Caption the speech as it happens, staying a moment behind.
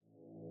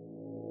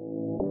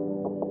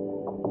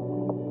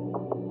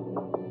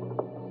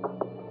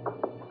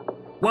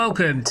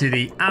Welcome to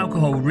the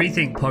Alcohol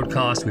Rethink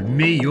podcast with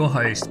me, your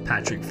host,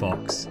 Patrick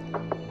Fox.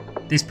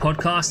 This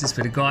podcast is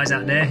for the guys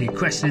out there who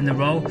question the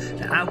role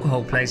that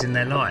alcohol plays in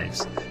their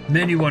lives,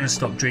 men who want to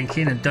stop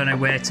drinking and don't know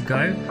where to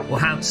go or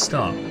how to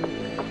start.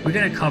 We're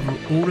going to cover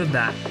all of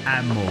that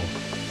and more.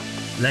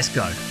 Let's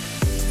go.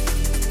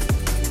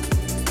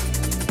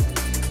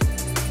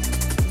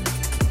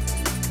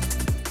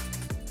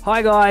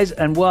 Hi guys,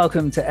 and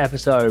welcome to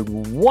episode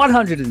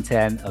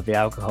 110 of the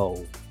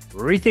Alcohol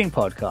Rethink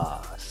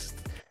podcast.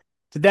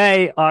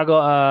 Today I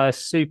got a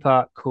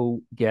super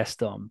cool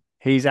guest on.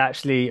 He's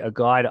actually a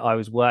guy that I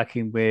was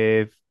working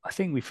with. I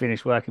think we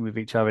finished working with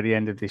each other at the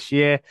end of this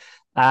year,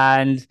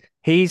 and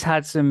he's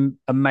had some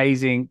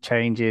amazing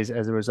changes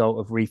as a result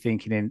of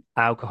rethinking in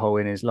alcohol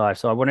in his life.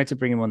 So I wanted to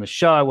bring him on the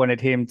show. I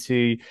wanted him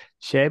to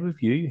share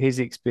with you his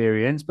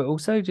experience, but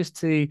also just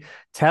to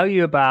tell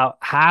you about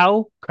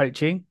how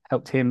coaching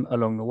helped him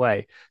along the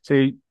way.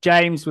 So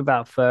James,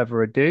 without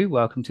further ado,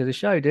 welcome to the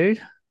show, dude.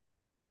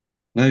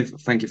 No,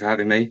 thank you for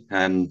having me.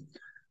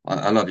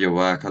 I love your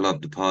work. I love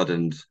the pod,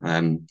 and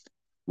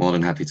more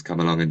than happy to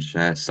come along and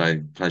share. So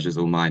pleasure's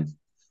all mine.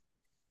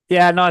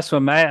 Yeah, nice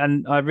one, mate.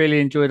 And I really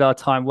enjoyed our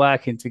time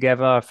working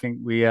together. I think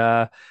we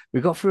got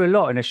through a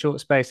lot in a short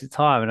space of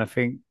time, and I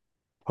think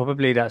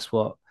probably that's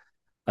what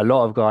a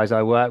lot of guys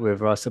I work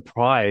with are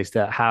surprised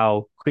at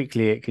how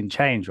quickly it can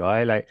change,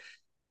 right? Like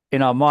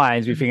in our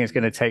minds, we think it's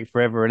going to take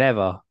forever and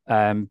ever.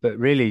 But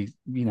really,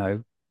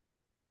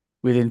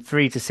 within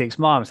 3 to 6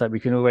 months, like we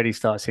can already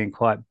start seeing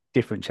quite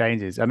different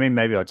changes. I mean,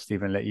 maybe I'll just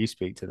even let you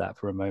speak to that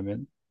for a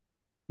moment.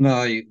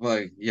 No,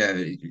 well,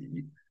 yeah,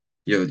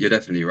 you're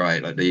definitely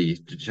right. Like the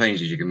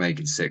changes you can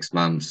make in 6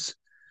 months,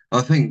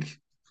 I think,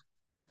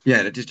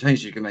 yeah, the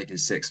changes you can make in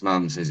 6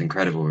 months is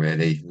incredible,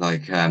 really.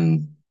 Like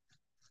when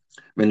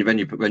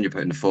you're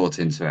putting the thought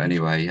into it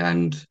anyway.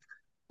 And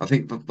I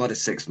think by the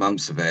 6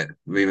 months of it,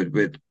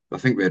 I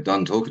think we were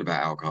done talking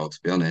about alcohol, to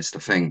be honest. I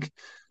think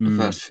Mm.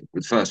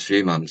 the first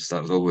few months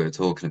that was all we were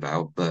talking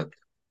about, but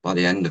by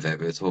the end of it,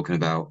 we were talking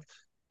about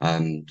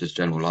just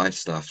general life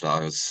stuff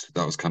that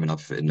was coming up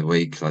in the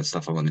week, like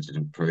stuff I wanted to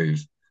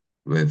improve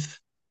with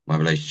my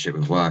relationship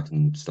with work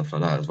and stuff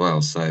like that as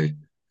well. So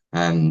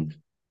um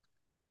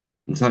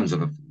in terms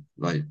of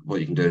like what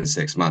you can do in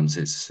 6 months,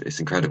 it's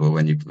incredible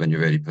when you're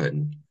really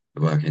putting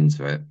the work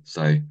into it.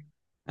 So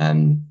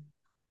um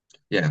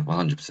yeah,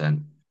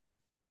 100%.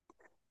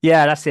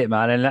 Yeah, that's it,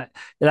 man. And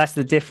that's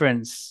the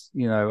difference.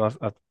 I've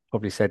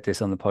probably said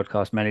this on the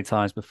podcast many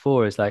times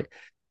before, is like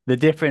the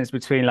difference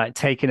between like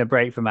taking a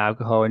break from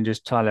alcohol and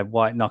just trying to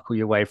white knuckle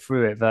your way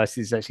through it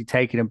versus actually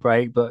taking a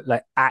break, but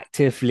like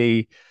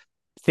actively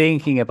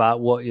thinking about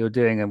what you're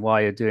doing and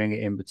why you're doing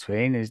it in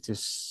between is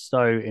just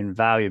so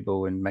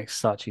invaluable and makes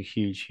such a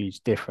huge,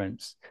 huge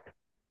difference.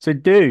 So,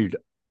 dude,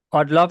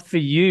 I'd love for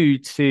you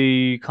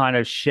to kind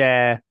of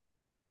share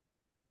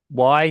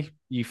why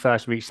you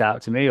first reached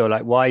out to me, or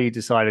like why you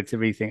decided to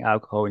rethink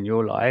alcohol in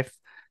your life,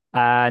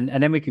 and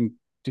then we can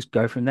just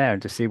go from there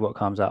and just see what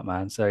comes up,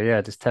 man. So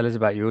yeah, just tell us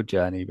about your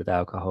journey with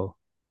alcohol.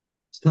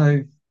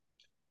 So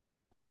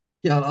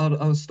yeah,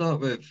 I'll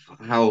start with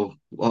how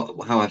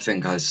I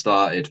think I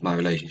started my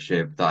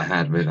relationship that I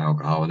had with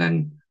alcohol, and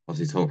then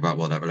obviously talk about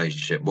what that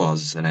relationship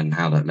was, and then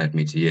how that led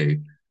me to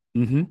you.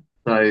 Mm-hmm.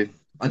 So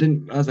I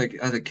didn't, as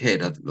a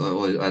kid,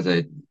 or as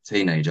a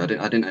teenager, I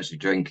didn't actually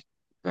drink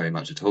very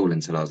much at all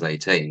until I was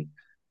 18.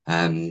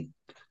 Um,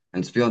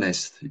 and to be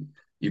honest,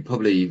 you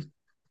probably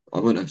I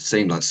wouldn't have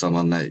seemed like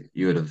someone that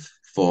you would have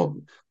thought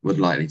would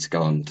likely to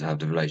go on to have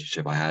the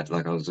relationship I had.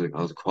 Like I was a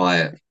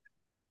quiet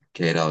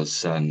kid. I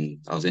was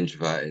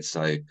introverted,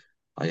 so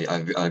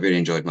I really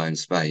enjoyed my own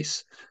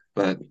space.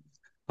 But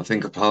I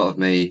think a part of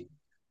me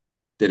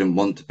didn't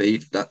want to be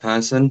that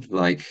person.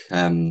 I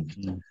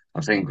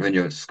think when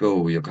you're at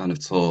school, you're kind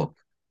of taught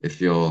if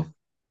you're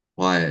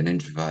quiet and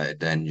introverted,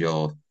 then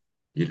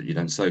you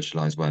don't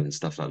socialize well and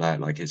stuff like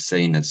that. Like it's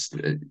seen as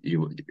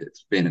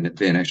it's being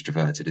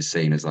extroverted is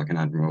seen as like an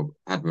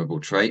admirable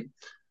trait.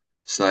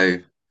 So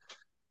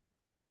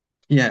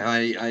yeah,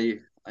 I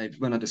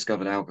when I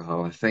discovered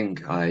alcohol, I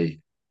think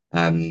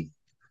um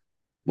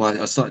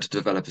I started to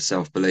develop a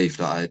self-belief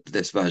that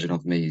this version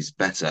of me is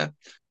better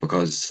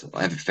because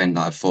everything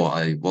that I thought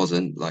I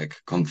wasn't, like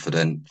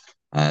confident,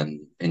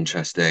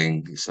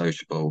 interesting,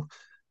 sociable,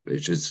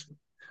 which was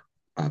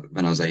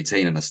when I was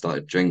 18 and I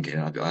started drinking,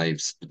 I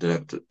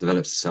developed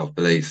a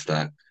self-belief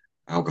that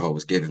alcohol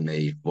was giving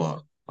me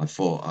what I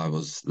thought I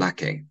was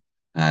lacking,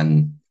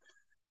 um,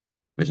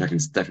 which I can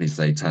definitely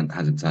say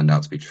hasn't turned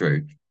out to be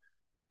true.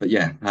 But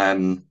yeah,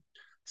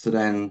 so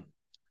then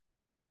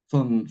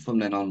from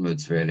then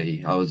onwards,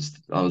 really, I was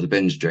a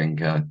binge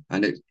drinker,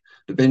 and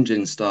the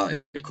binging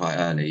started quite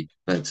early,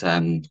 but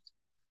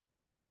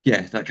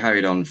yeah, that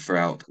carried on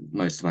throughout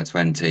most of my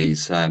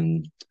twenties,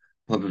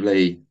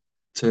 probably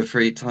 2 or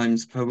 3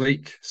 times per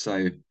week.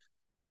 So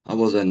I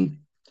wasn't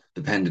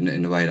dependent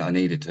in the way that I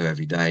needed to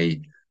every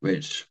day,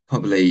 which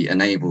probably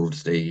enabled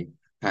the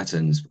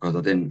patterns because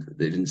it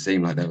didn't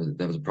seem like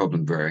there was a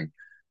problem brewing.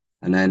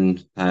 And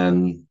then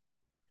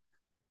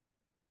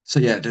So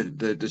yeah,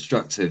 the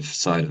destructive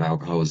side of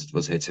alcohol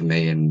was hitting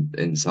me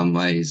in some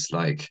ways,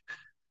 like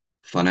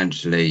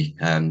financially.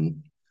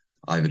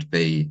 I would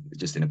be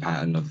just in a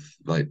pattern of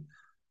like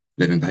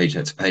living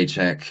paycheck to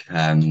paycheck.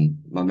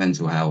 My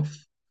mental health,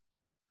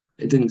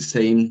 it didn't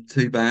seem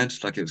too bad,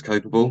 like it was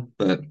copable,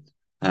 but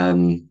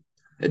um,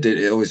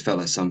 it always felt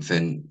like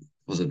something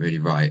wasn't really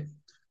right.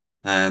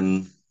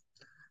 Um,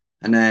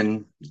 and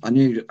then I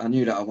knew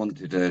that I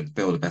wanted to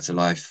build a better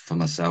life for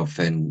myself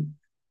in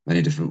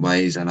many different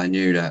ways, and I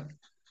knew that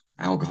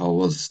alcohol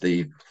was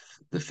the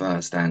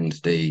first and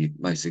the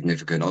most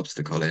significant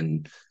obstacle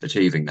in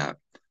achieving that.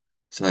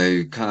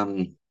 So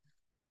come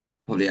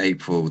probably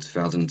April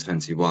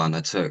 2021,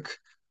 I took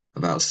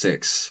about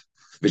six,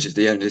 which is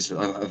the only,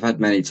 I've had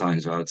many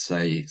times where I would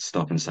say,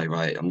 stop and say,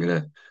 right, I'm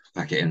going to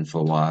pack it in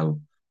for a while.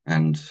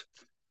 And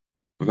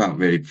without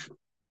really,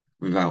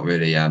 without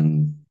really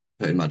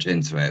putting much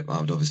into it,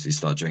 I would obviously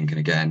start drinking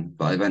again.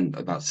 But I went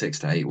about 6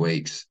 to 8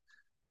 weeks,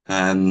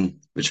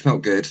 which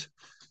felt good.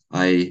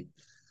 I,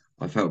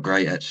 I felt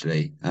great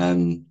actually.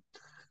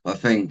 I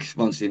think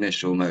once the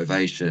initial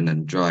motivation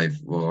and drive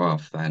wore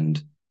off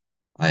and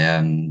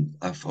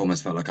I've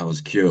almost felt like I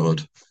was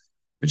cured,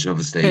 which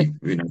obviously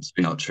it's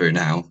not true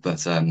now.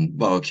 But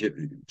well,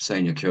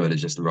 saying you're cured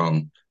is just the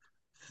wrong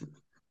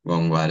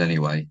word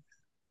anyway.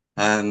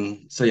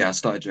 So yeah, I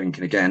started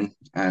drinking again,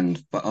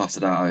 and but after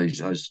that, I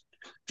was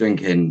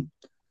drinking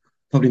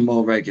probably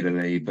more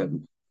regularly, but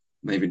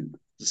maybe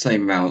the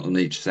same amount on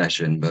each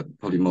session, but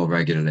probably more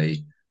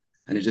regularly,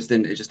 and it just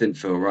didn't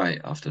feel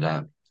right after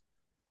that.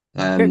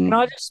 Can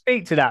I Um, just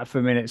speak to that for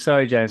a minute?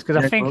 Sorry, James, because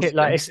I yeah, of think course, it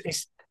yeah, like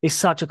it's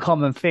such a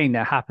common thing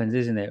that happens,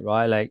 isn't it?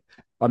 Right? Like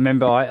I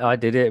remember I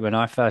did it when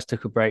I first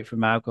took a break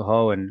from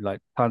alcohol, and like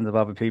tons of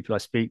other people I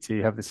speak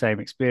to have the same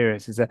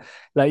experience. Is that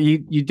like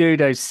you do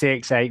those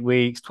 6, 8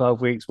 weeks,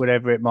 12 weeks,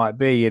 whatever it might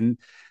be, and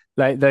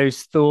like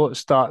those thoughts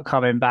start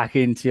coming back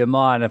into your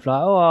mind of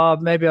like, oh,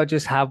 maybe I'll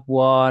just have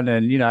one,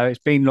 and it's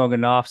been long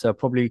enough, so it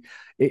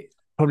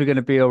probably going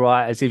to be all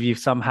right, as if you've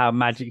somehow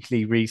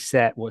magically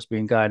reset what's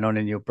been going on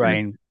in your yeah.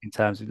 brain in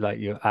terms of like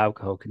your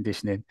alcohol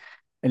conditioning.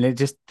 And it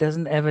just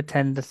doesn't ever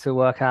tend to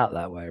work out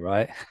that way,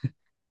 right?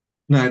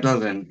 No, it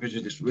doesn't, which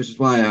is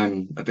why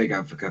I'm a big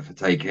advocate for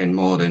taking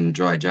more than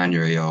dry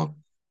January or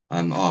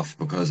off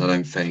because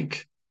I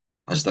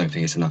just don't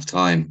think it's enough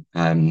time.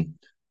 And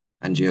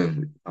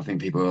I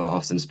think people are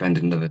often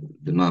spending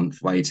the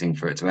month waiting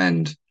for it to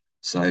end.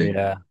 So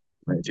Yeah.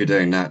 if you're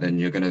doing that, then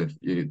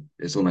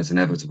it's almost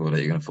inevitable that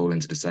you're gonna fall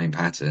into the same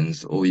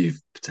patterns. All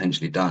you've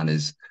potentially done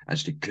is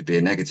actually could be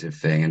a negative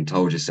thing and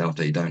told yourself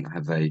that you don't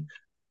have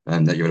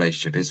that your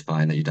relationship is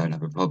fine, that you don't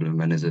have a problem,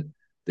 and there's a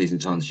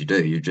decent chance you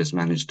do. You just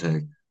managed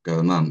to go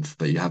a month,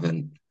 but you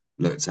haven't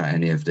looked at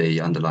any of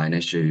the underlying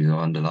issues or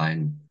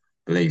underlying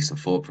beliefs or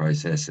thought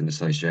process and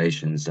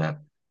associations that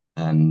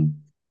um,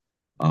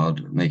 are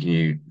making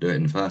you do it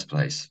in the first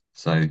place.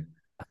 So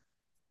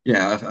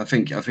yeah, I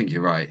think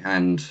you're right,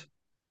 and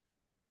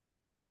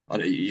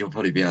you'll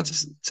probably be able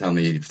to tell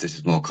me if this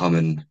is more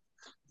common.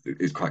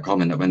 It's quite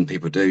common that when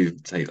people do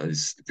take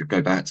those,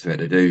 go back to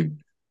it,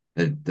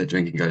 their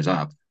drinking goes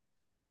up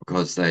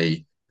because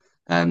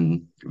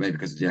maybe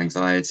because of the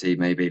anxiety,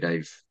 maybe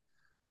they've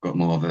got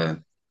more of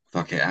a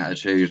fuck it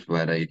attitude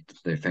where they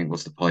think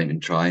what's the point in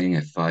trying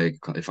if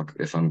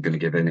I'm going to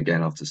give in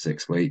again after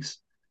 6 weeks.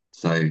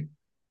 So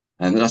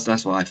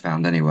that's what I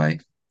found anyway.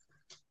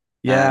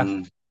 Yeah.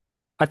 Um,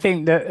 I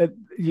think that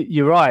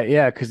you're right.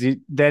 Yeah. Because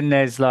then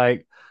there's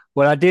like,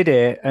 well, I did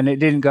it and it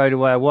didn't go the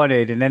way I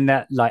wanted. And then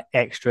that like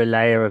extra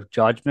layer of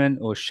judgment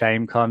or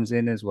shame comes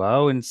in as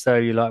well. And so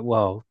you're like,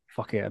 well,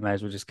 fuck it. I may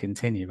as well just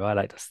continue, right?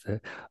 Like that's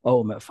the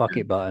ultimate fuck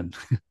it button.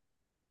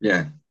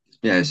 yeah,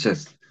 yeah, it's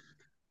just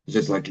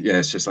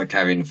like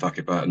carrying the fuck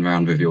it button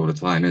around with you all the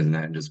time, isn't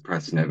it? And just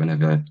pressing it Yeah.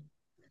 whenever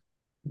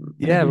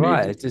you need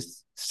Right. to. It's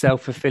just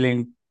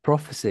self-fulfilling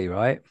prophecy,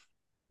 right?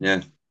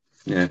 Yeah,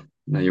 yeah.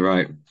 No, you're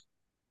right.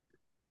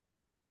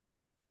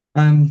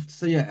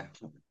 So yeah,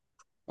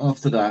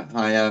 after that,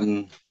 I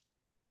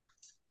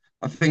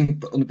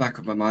think on the back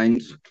of my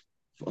mind,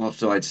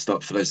 after I'd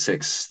stopped for those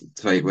 6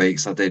 to 8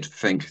 weeks, I did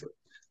think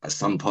at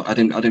some point I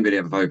didn't really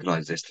ever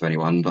vocalize this to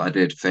anyone, but I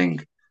did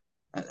think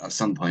at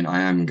some point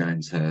I am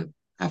going to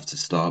have to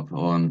stop,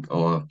 or I'm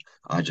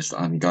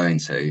going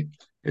to.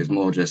 It was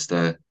more just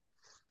a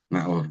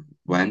matter of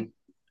when.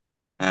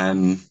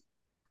 Um,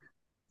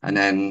 and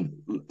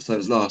then so it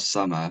was last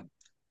summer.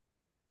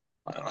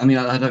 I mean,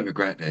 I don't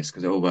regret this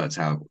because it all worked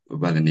out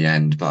well in the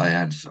end. But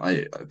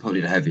I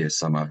probably the heaviest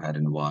summer I've had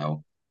in a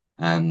while.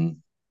 Um,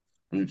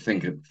 And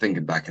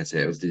thinking back at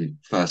it, it was the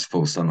first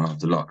full summer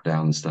after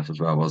lockdown and stuff as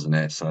well, wasn't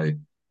it? So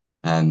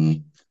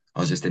um, I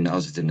was just in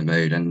the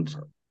mood, and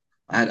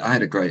I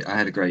had a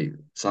great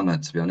summer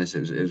to be honest.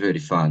 It was really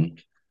fun.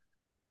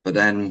 But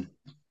then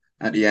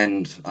at the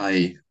end,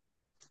 I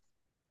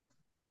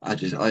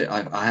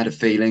had a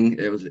feeling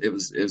it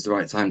was the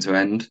right time to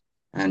end.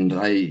 And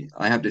I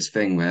have this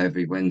thing where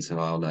every winter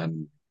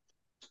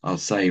I'll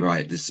say,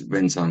 right, this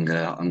winter I'm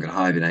gonna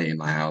hibernate in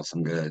my house.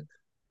 I'm gonna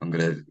I'm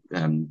gonna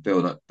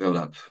build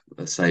up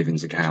a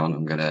savings account.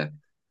 I'm gonna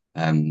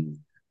um,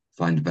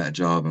 find a better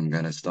job. I'm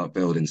gonna start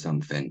building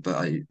something. But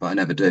I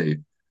never do,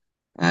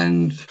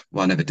 and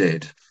well, I never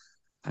did,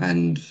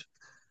 and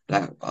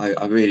that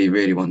I really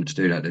really wanted to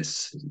do that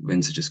this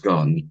winter just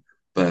gone,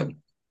 but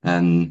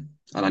and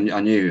I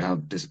knew how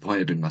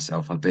disappointed in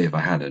myself I'd be if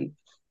I hadn't.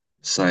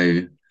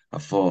 So I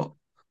thought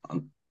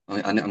I'm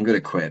going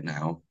to quit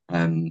now.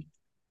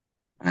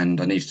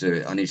 And I need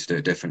to do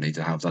it differently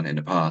to how I've done it in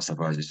the past.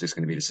 Otherwise, it's just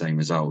going to be the same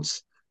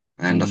results.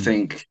 And I Mm.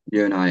 think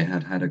you and I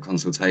had a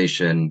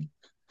consultation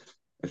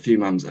a few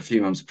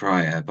months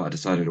prior, but I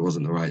decided it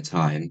wasn't the right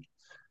time.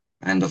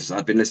 And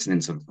I'd been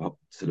listening to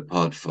the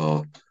pod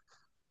for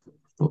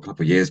a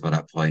couple of years by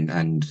that point,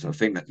 and I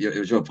think that it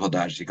was your pod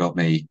that actually got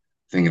me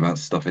thinking about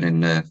stopping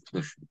in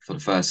for the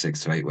first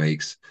 6 to 8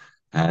 weeks.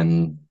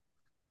 Um,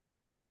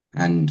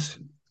 and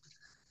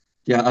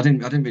yeah, I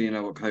didn't really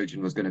know what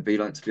coaching was going to be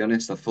like, to be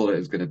honest. I thought it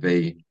was going to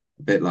be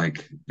a bit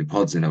like the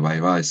pods in a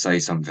way, where I say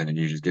something and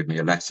you just give me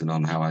a lesson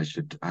on how I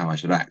should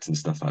act and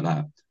stuff like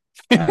that.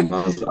 I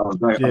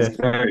was Yeah,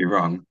 very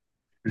wrong.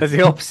 that's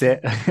the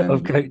opposite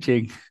of Um,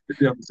 coaching. it's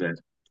the opposite.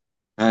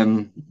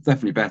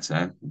 Definitely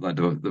better, like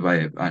the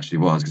way it actually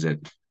was, because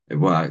it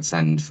worked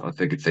and I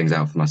figured things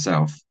out for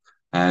myself.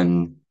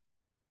 Um,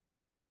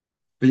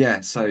 but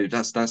yeah, so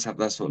that's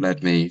what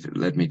led me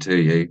to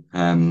you.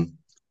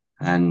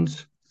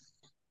 And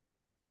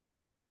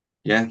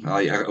yeah,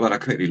 I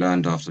quickly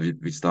learned after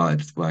we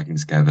started working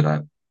together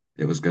that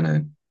it was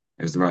gonna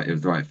it was the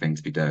right thing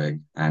to be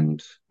doing,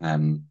 and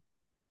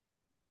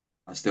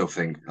I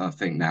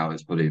think now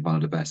it's probably one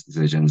of the best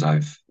decisions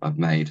I've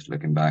made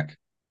looking back,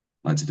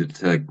 like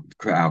to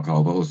quit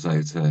alcohol, but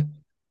also to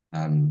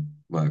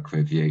work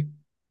with you.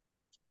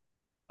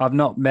 I've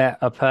not met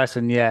a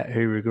person yet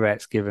who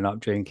regrets giving up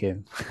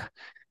drinking.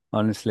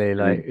 Honestly,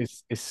 like Really.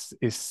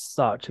 it's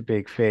such a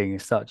big thing.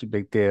 It's such a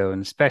big deal,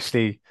 and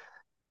especially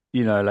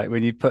like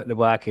when you put the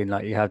work in,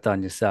 like you have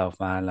done yourself,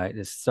 man. Like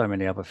there's so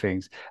many other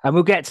things, and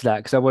we'll get to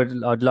that because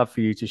I'd love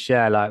for you to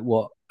share like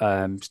what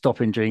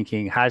stopping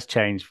drinking has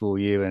changed for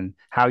you and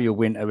how your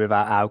winter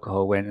without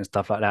alcohol went and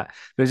stuff like that.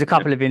 There's a Yeah.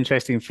 couple of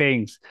interesting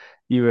things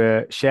you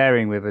were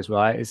sharing with us,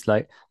 right? It's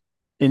like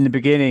in the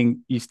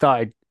beginning you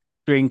started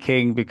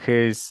drinking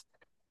because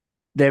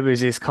there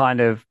was this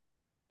kind of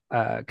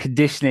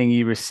conditioning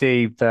you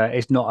received that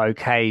it's not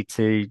okay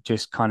to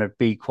just kind of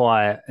be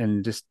quiet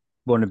and just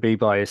want to be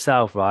by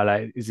yourself, right?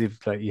 Like as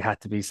if like you had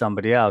to be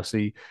somebody else. So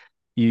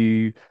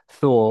you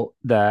thought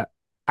that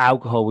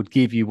alcohol would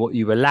give you what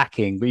you were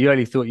lacking, but you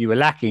only thought you were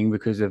lacking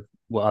because of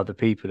what other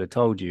people had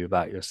told you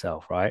about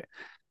yourself, right?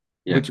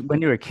 Yeah. Which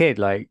when you're a kid,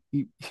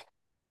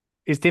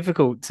 it's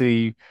difficult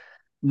to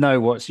know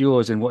what's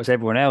yours and what's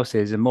everyone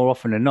else's, and more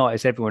often than not,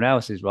 it's everyone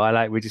else's, right?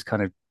 Like we just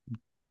kind of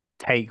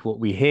take what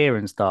we hear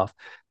and stuff.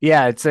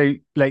 Yeah, so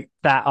like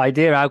that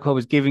idea alcohol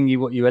was giving you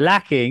what you were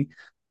lacking,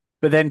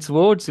 but then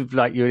towards of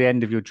like your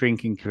end of your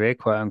drinking career,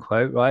 quote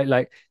unquote, right?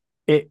 Like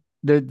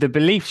the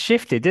belief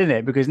shifted, didn't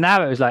it? Because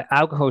now it was like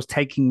alcohol's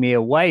taking me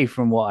away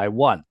from what I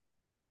want.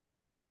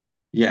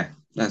 Yeah,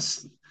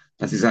 that's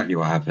exactly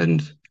what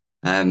happened.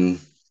 Um,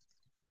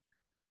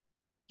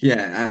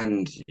 yeah,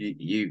 and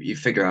you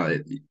figure out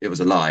it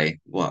was a lie.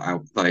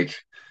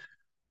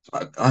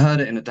 I heard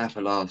it in a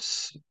Dapper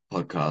Laughs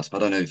podcast,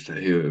 but I don't know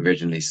who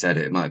originally said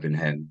it. It might have been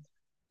him.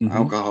 Hmm.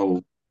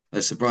 Alcohol,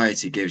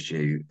 sobriety gives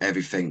you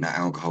everything that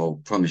alcohol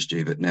promised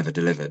you but never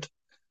delivered.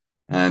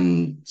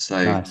 So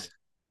Nice.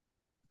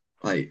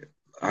 like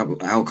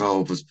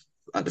alcohol was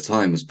at the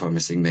time was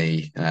promising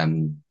me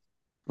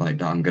like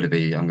that I'm gonna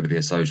be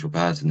a social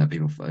person that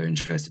people are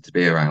interested to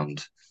be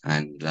around,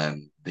 and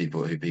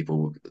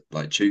people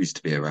like choose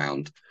to be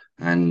around.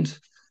 And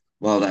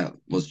while that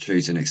was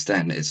true to an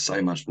extent, it's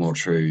so much more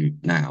true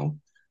now.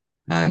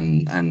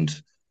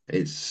 And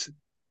it's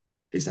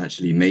it's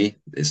actually me.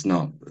 It's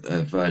not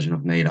a version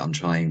of me that I'm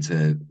trying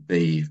to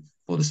be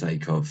for the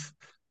sake of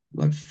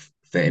like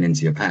fitting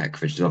into your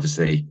pack, which is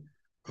obviously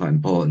quite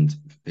important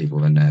for people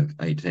when they're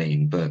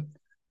 18. But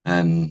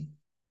um,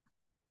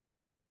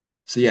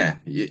 so yeah,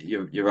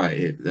 you're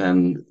right.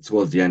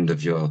 Towards the end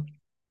of your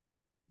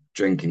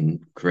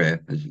drinking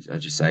career,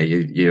 as you say,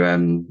 you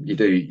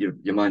do your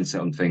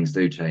mindset on things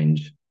do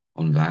change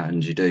on that,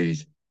 and you do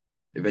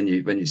when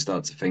you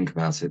start to think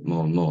about it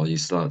more and more, you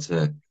start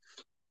to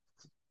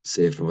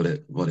see it for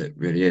what it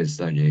really is,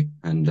 don't you?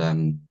 And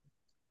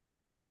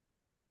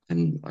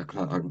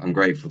I'm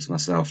grateful to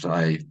myself that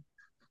I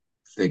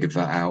figured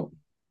that out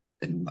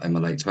in my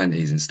late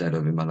 20s instead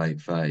of in my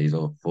late 30s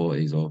or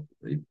 40s or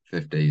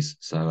 50s.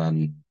 So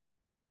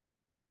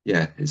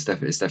yeah, it's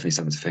definitely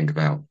something to think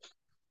about.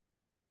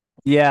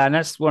 Yeah, and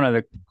that's one of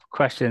the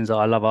questions that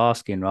I love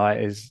asking,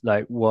 right? Is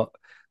like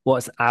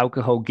what's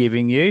alcohol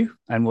giving you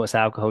and what's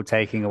alcohol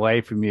taking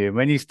away from you? And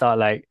when you start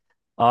like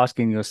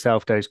asking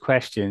yourself those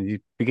questions, you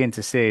begin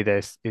to see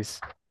this is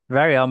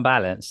very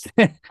unbalanced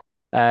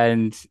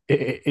and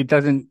it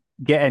doesn't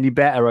get any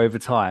better over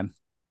time.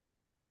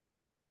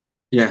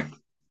 Yeah,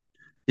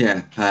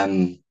 yeah,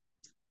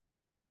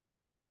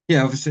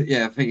 Yeah, obviously,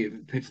 yeah. I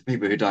think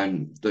people who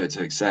don't do it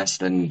to excess,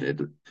 then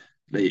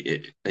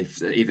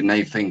if even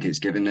they think it's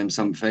giving them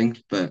something.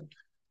 But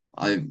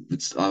I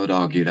would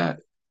argue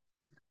that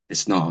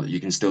it's not.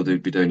 You can still be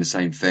doing the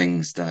same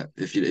things. That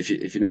if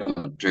you're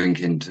not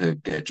drinking to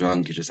get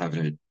drunk, you're just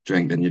having a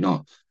drink, then you're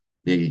not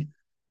the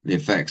the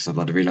effects of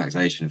like the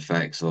relaxation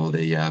effects or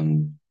the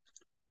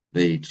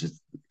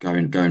just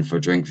going for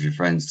a drink with your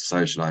friends to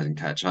socialize and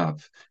catch up.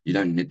 You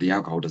don't need the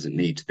alcohol doesn't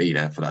need to be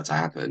there for that to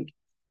happen.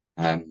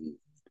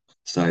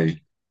 So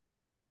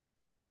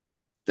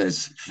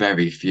there's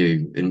very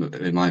few,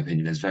 in my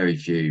opinion, there's very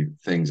few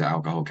things that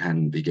alcohol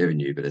can be giving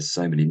you, but there's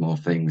so many more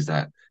things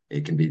that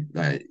it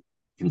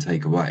can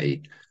take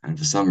away. And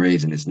for some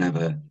reason, it's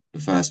never the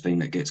first thing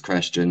that gets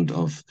questioned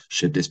of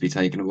should this be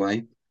taken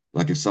away?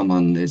 Like if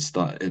someone is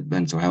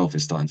mental health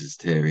is starting to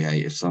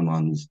deteriorate, if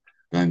someone's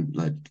going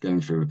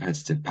through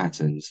repetitive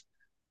patterns,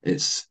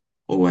 it's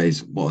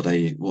always why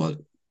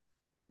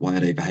are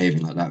they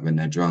behaving like that when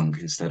they're drunk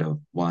instead of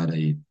why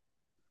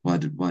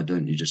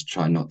don't you just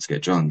try not to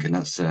get drunk? And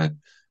that's a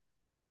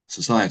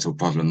societal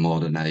problem more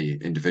than a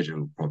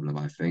individual problem,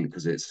 I think,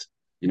 because it's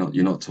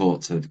you're not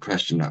taught to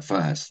question that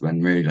first,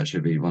 when really that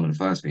should be one of the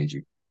first things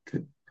you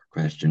could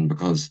question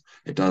because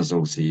it does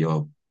alter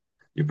your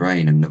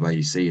brain and the way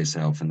you see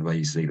yourself and the way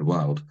you see the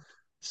world.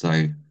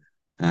 So,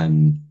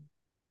 um,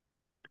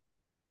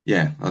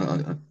 yeah,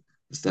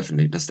 that's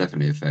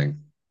definitely a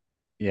thing.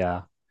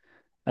 Yeah.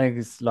 I think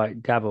it's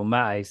like Gabor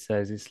Mate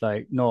says, it's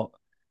like not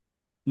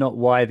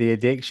why the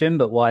addiction,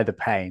 but why the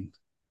pain.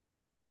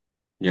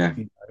 Yeah,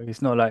 You know,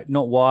 it's not like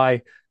not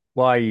why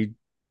you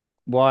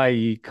why are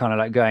you kind of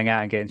like going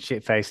out and getting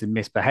shit faced and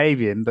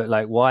misbehaving, but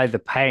like why the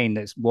pain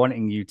that's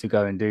wanting you to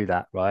go and do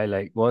that, right?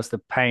 Like what's the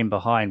pain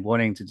behind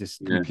wanting to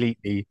just yeah,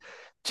 completely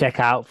check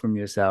out from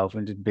yourself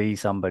and just be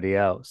somebody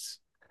else?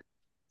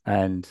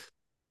 And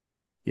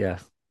yeah,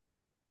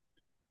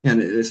 yeah.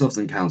 And it's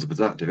often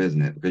counterproductive,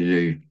 isn't it?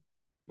 Because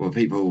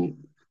well,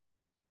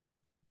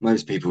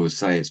 most people would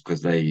say it's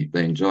because they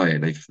enjoy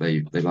it.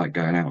 They like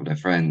going out with their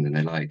friends and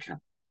they like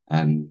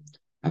um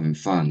having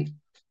fun.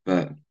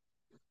 But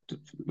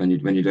when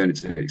you're doing it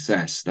to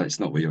excess, that's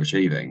not what you're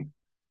achieving.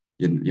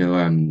 You're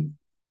doing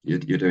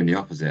the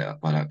opposite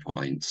by that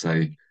point.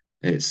 So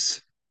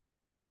it's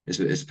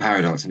it's a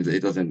paradox, and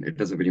it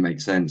doesn't really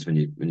make sense when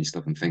you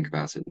stop and think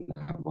about it in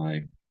that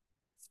way.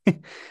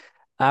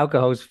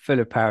 alcohol's full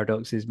of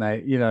paradoxes,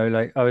 mate. You know,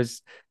 like I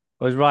was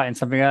writing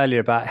something earlier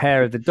about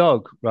hair of the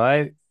dog,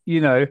 right?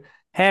 You know,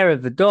 hair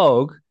of the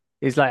dog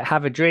is like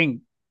have a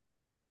drink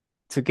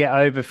to get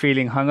over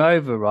feeling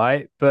hungover,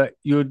 right? But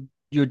you're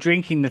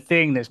drinking the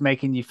thing that's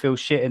making you feel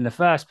shit in the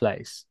first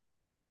place.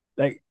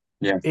 Like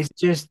Yeah, it's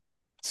just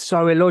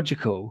so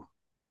illogical.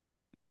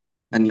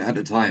 and at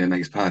the time, it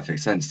makes perfect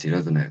sense to you,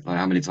 doesn't it? Like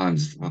how many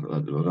times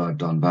I've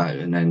done that,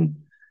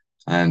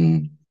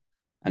 um,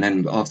 and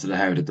then after the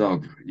hair of the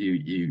dog,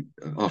 you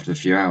after a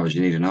few hours,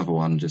 you need another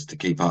one just to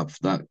keep up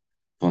that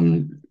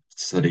from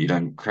so that you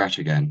don't crash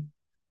again.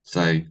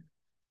 So,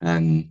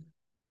 um,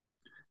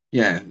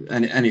 yeah,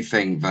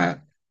 anything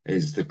that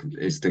is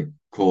the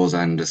cause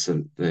and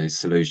the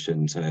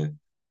solution to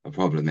a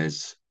problem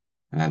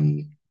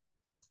um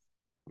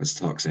is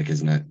toxic,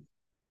 isn't it?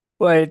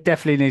 Well, it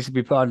definitely needs to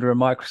be put under a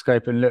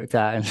microscope and looked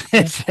at, and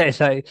it's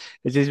like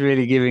it's just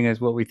really giving us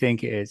what we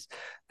think it is.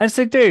 And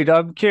so, dude,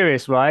 I'm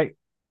curious, right?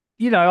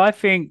 You know, I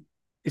think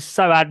it's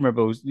so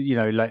admirable, you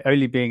know, like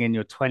only being in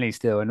your 20s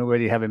still and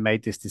already having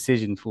made this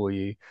decision for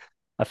you.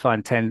 I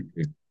find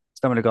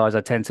some of the guys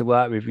I tend to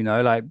work with, you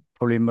know, like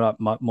probably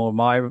more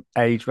my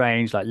age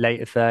range, like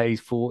later 30s,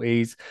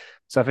 40s.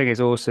 So I think it's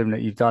awesome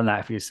that you've done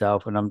that for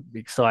yourself, and I'm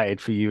excited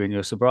for you and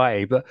your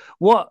sobriety. But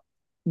what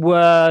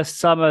were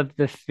some of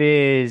the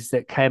fears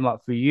that came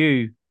up for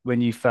you when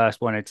you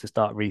first wanted to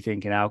start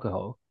rethinking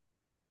alcohol?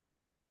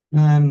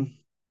 Um,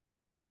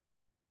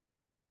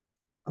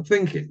 I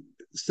think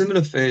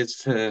similar fears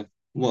to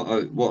what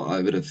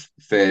I would have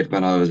feared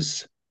when I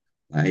was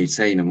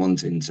 18 and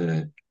wanting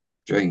to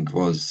drink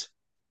was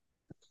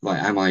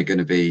like, am I going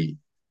to be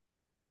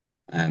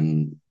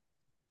um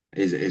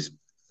is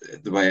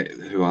the way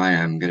who I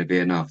am going to be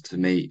enough to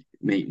meet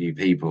new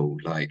people?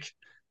 Like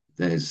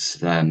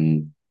there's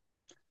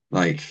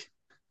like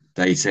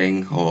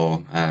dating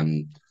or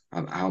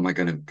how am I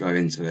going to go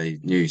into a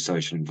new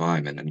social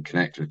environment and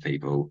connect with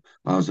people?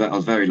 I was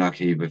very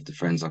lucky with the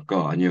friends I've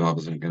got. I knew I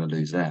wasn't going to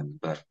lose them,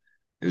 but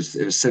it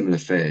was similar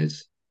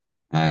fears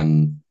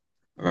um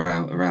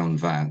around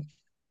that.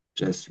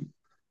 Just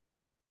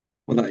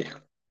well,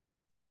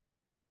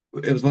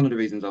 it was one of the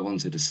reasons I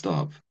wanted to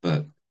stop,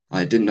 but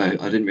I didn't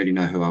really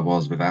know who I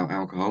was without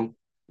alcohol.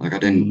 Like I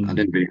Mm.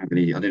 didn't really have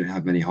any I didn't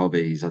have many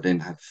hobbies. I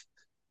didn't have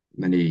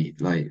many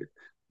like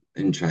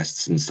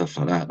interests and stuff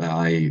like that that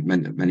I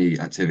meant many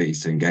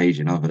activities to engage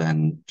in other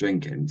than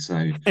drinking.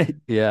 So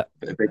Yeah.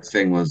 a big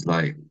thing was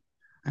like,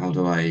 what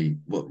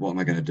am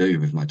I going to do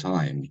with my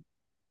time?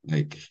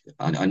 Like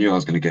I knew I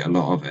was going to get a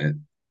lot of it,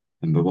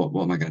 and but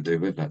what am I going to do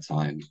with that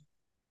time?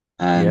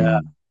 Yeah.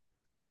 Um,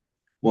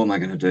 what am I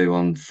going to do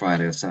on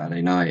Friday or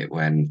Saturday night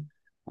when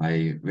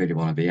I really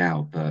want to be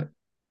out, but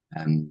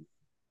um,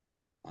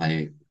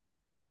 I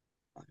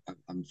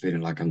I'm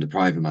feeling like I'm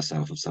depriving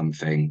myself of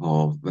something,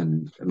 or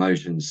when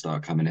emotions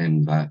start coming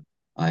in that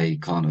I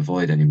can't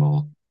avoid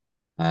anymore.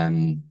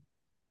 Um,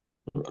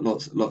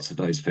 lots of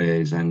those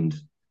fears, and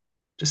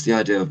just the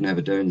idea of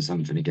never doing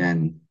something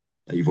again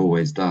that you've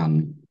always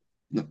done,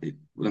 no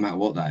matter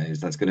what that is,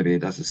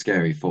 that's a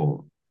scary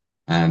thought.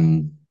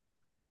 Um,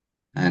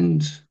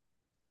 and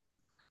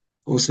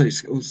also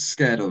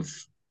scared of,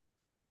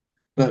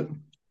 but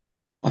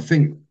I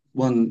think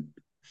one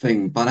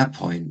thing by that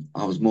point,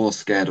 I was more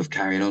scared of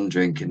carrying on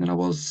drinking than I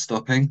was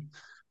stopping,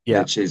 Yeah.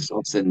 which is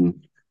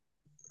often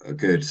a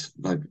good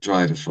like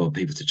driver for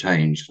people to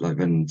change. Like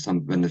when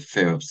the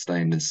fear of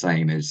staying the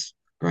same is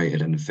greater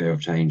than the fear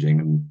of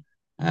changing,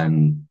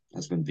 and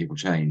that's when people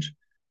change.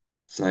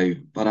 So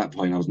by that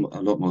point, I was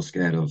a lot more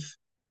scared of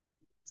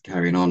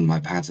carrying on my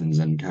patterns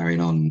and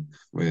carrying on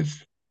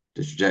with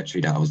the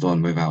trajectory that I was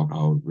on with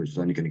alcohol, which was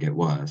only going to get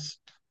worse.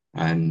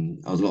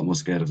 And I was a lot more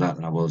scared of that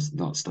than I was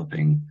not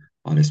stopping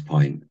by this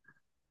point.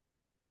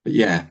 But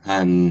yeah,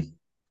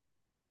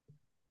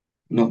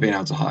 not being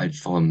able to hide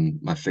from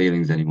my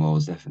feelings anymore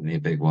was definitely a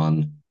big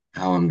one.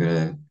 How I'm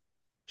gonna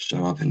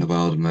show up in the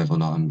world and whether or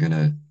not I'm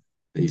gonna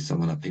be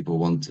someone that people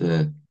want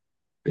to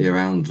be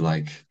around,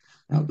 like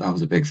that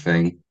was a big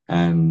thing.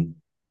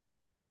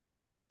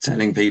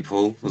 Telling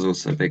people was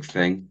also a big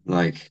thing.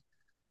 Like,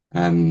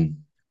 um,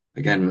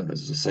 again,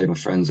 as I say, my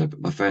friends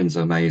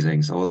are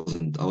amazing, so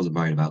I wasn't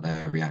worried about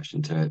their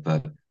reaction to it.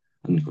 But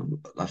and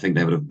I think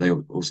they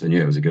also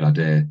knew it was a good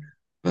idea.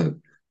 But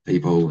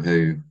people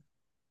who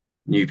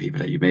new people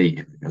that you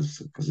meet,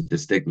 because of the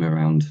stigma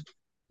around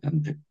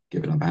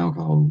giving up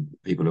alcohol,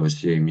 people who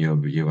assume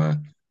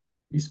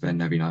you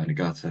spend every night in a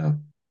gutter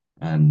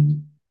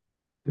and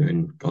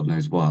doing God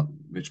knows what,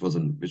 which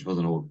wasn't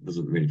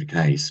really the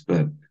case.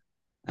 But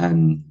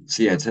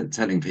so yeah,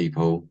 telling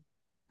people,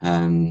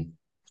 um,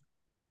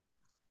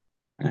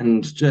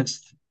 and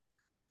just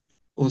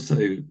also,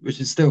 which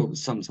is still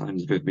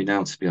sometimes with me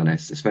now, to be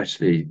honest,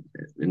 especially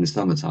in the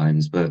summer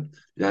times. But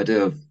the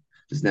idea of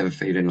just never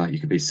feeling like you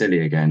could be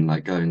silly again,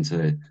 like going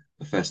to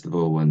a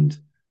festival and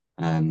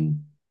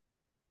um,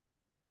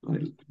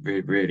 like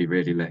really,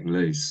 really letting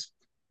loose,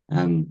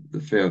 and the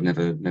fear of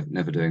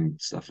never doing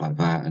stuff like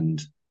that.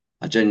 And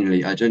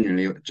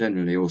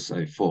genuinely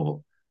also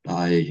thought that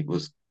I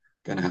was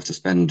going to have to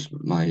spend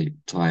my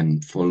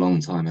time for a long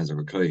time as a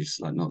recluse,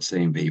 like not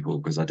seeing people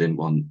because I didn't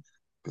want,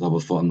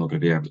 because I thought I'm not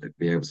going to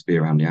be able to be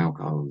around the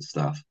alcohol and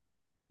stuff.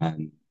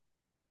 Um,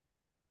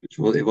 which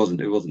was it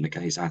wasn't the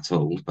case at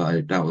all.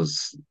 But that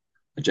was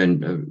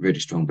a really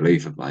strong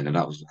belief of mine, and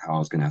that was how I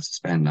was going to have to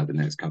spend like the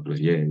next couple of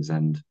years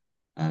and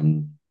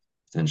um,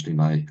 potentially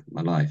my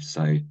life.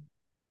 So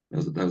there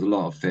was a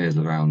lot of fears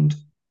around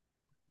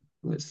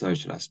the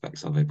social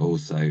aspects of it, but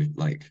also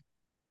like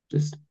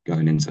just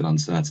going into an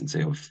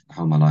uncertainty of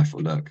how my life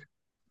will look.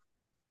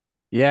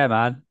 Yeah,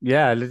 man.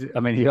 Yeah. I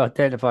mean, you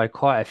identified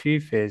quite a few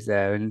fears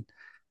there. And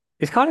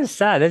it's kind of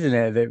sad, isn't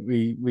it,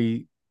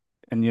 that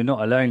and you're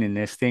not alone in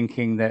this,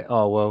 thinking that,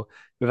 oh, well,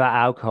 without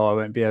alcohol, I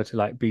won't be able to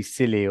like be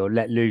silly or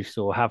let loose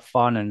or have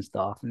fun and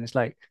stuff. And it's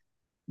like,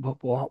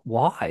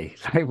 why?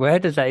 Like, where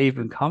does that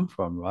even come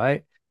from,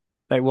 right?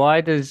 Like,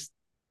 why does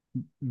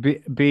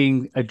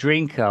being a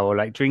drinker or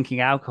like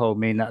drinking alcohol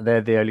mean that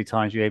they're the only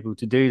times you're able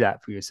to do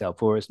that for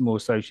yourself, or it's more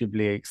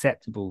sociably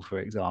acceptable, for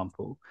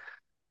example?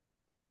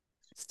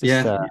 It's just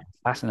Yeah,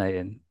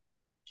 fascinating.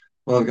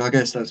 well, I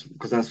guess that's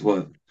because that's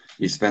what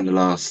you spend the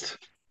last,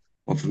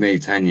 well, for me,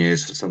 10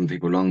 years, for some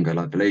people longer,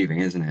 like believing,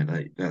 isn't it?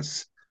 Like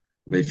that's,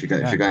 but if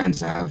Yeah. you're going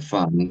to have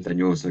fun, then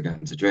you're also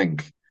going to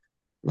drink.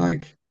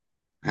 Like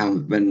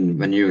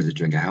when you was a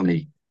drinker, how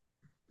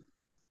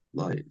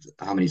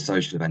many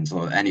social events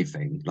or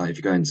anything, like if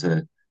you're going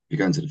to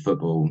the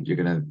football, you're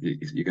gonna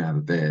have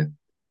a beer.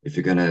 If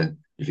you're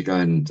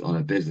going on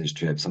a business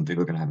trip, some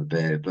people are gonna have a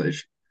beer. But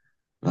if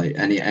like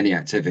any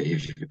activity,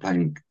 if you're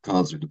playing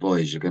cards with the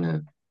boys, you're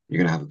gonna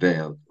have a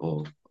beer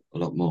or a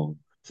lot more.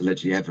 So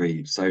literally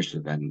every social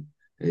event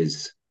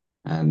is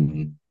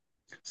um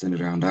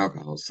centered around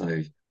alcohol.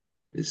 So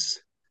it's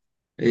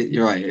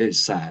you're right, it is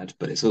sad,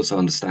 but it's also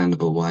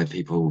understandable why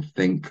people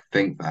think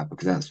that,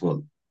 because that's what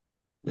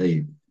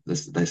they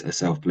there's a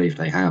self belief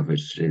they have,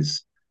 which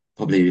is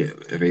probably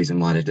a reason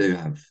why they do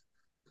have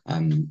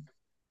um,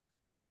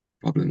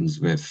 problems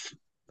with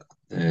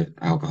their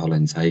alcohol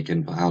intake,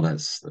 and how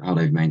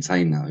they've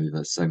maintained that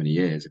over so many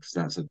years, because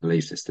that's a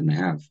belief system they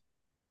have.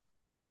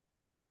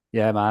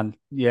 Yeah, man.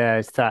 Yeah,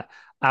 it's that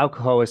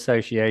alcohol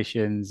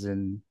associations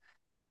and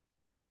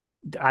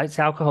it's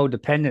alcohol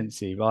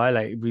dependency, right?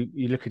 Like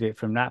you look at it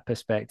from that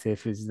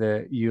perspective, is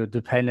that you're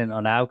dependent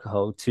on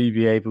alcohol to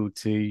be able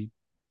to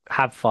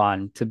have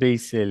fun, to be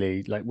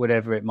silly, like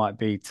whatever it might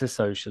be, to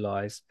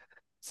socialize.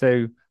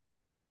 So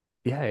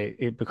yeah,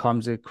 it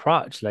becomes a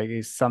crutch. Like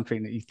it's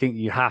something that you think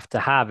you have to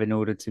have in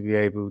order to be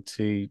able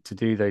to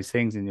do those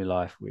things in your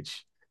life,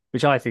 which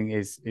I think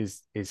is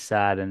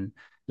sad. And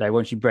like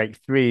once you break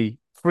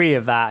free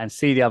of that and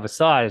see the other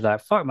side. It's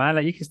like, fuck, man,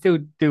 like you can still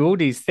do all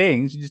these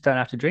things, you just don't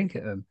have to drink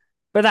at them.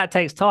 But that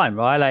takes time,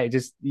 right? Like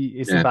it's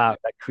Yeah, about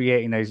like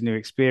creating those new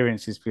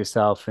experiences for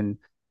yourself and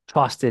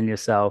trusting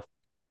yourself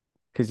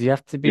because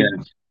yeah,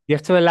 you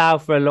have to allow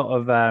for a lot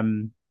of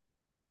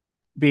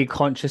being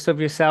conscious of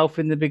yourself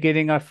in the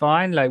beginning, I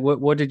find. Like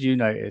what did you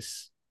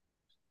notice?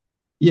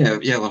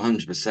 yeah,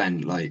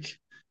 100%. Like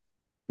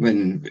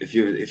when if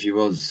you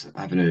was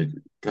having a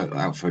go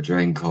out for a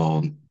drink,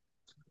 or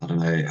I don't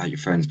know, at your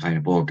friends playing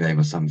a board game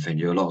or something,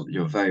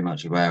 you're very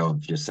much aware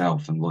of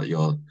yourself and what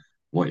you're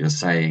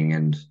saying,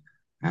 and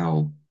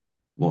how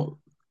what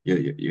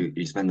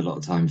you spend a lot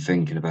of time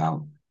thinking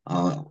about.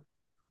 Oh,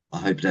 I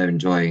hope they're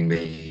enjoying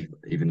me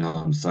even though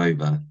I'm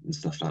sober and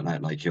stuff like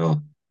that. Like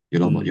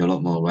Mm, you're a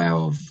lot more aware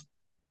of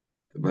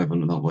whether or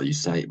not what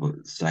say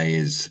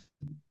is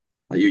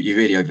like you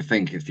really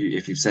overthink.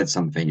 If you've said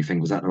something, you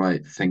think, was that the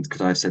right thing?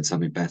 Could I have said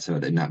something better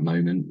in that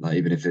moment? Like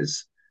even if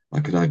it's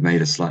like, could I have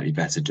made a slightly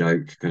better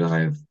joke? Could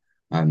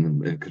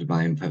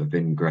my input have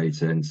been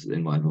greater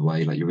in whatever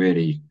way? Like you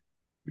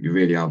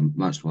really are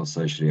much more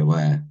socially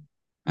aware.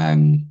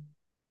 Um,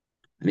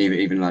 and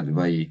even like the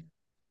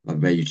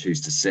way you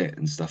choose to sit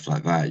and stuff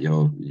like that,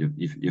 you're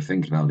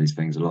thinking about these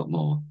things a lot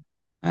more.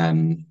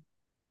 Um,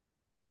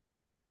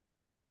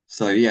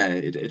 so yeah,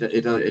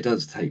 it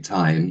does take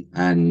time,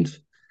 and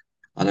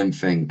I don't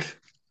think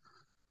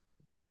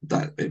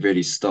that it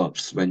really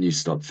stops when you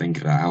stop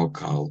thinking about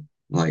alcohol.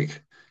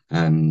 Like,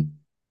 um,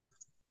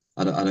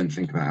 I don't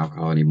think about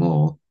alcohol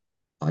anymore.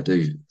 I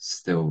do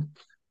still,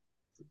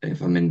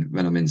 if I'm in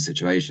when I'm in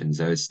situations,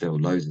 there is still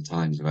loads of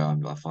times where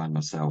I find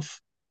myself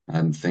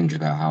thinking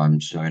about how I'm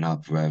showing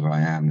up wherever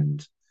I am,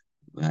 and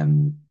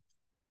um,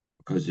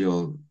 because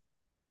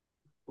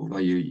although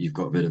you've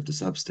got rid of the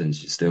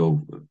substance, you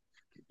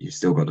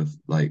still got to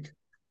like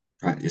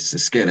practice the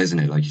skill, isn't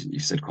it? Like you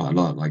said quite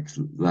a lot, like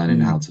mm.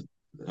 learning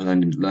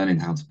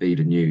how to be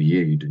the new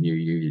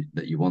you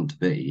that you want to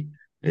be.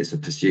 It's a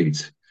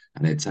pursuit,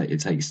 and it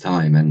takes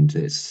time, and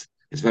it's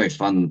a very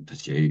fun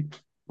pursuit.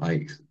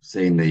 Like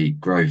seeing the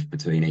growth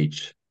between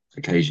each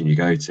occasion you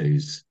go to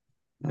is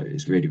like,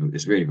 it's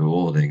really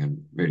rewarding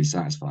and really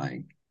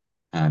satisfying.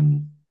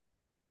 Um,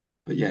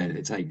 but yeah,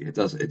 it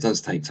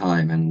does take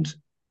time, and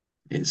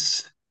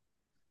it's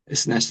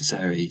it's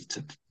necessary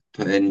to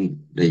put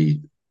in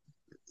the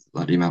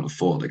amount of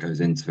thought that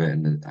goes into it,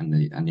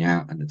 and the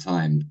out and the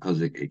time,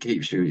 because it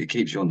keeps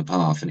you on the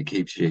path, and it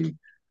keeps you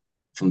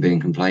from being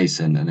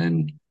complacent, and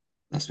then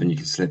that's when you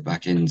can slip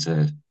back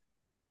into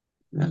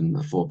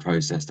a thought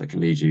process that can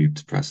lead you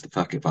to press the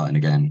fuck it button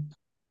again.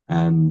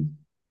 Um,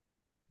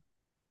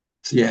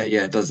 so yeah,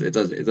 it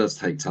does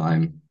take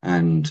time,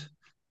 and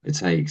it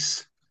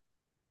takes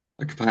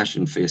a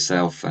compassion for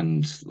yourself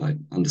and like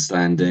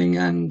understanding,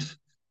 and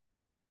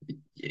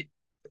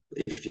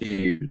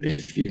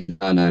if you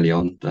learn early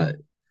on that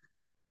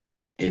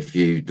if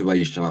you the way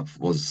you show up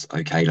was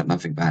okay, like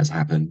nothing bad's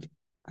happened,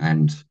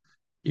 and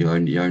you're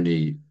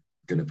only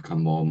going to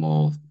become more and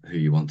more who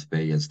you want to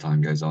be as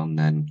time goes on,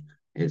 then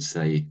it's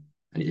a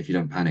and if you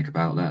don't panic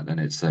about that, then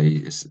it's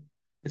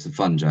a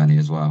fun journey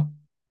as well.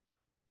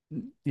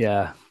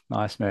 Yeah,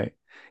 nice, mate.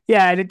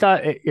 Yeah, and it does.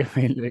 I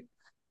mean,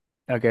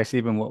 I guess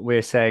even what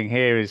we're saying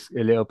here is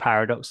a little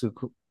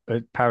paradoxical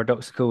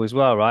as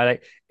well, right?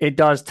 Like it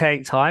does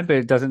take time, but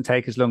it doesn't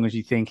take as long as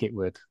you think it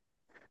would,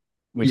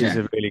 which is Yeah.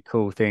 a really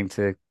cool thing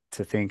to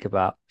think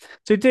about.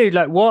 So, dude,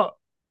 like, what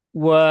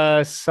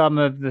were some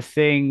of the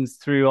things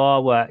through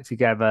our work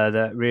together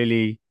that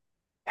really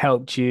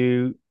helped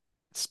you,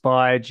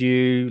 inspired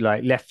you,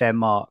 like left their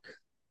mark?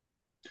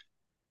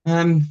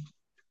 Um.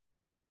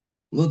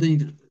 Well,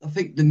 the I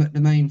think the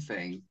main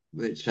thing,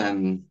 which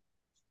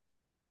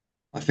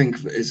I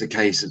think is a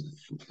case of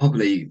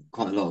probably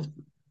quite a lot of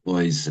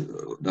boys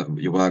that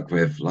you work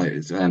with. Like,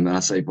 and I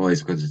say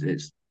boys because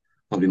it's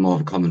probably more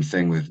of a common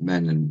thing with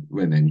men and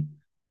women.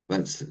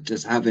 But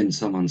just having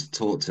someone to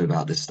talk to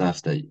about this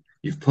stuff that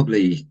you've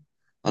probably,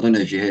 I don't know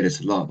if you hear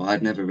this a lot, but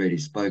I'd never really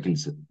spoken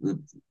to,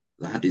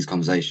 I had these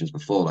conversations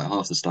before. Like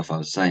half the stuff I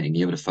was saying,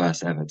 you were the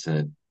first ever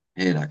to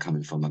hear that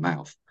coming from my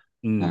mouth.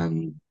 Mm,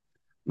 Um,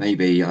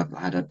 Maybe I've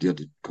had the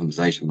other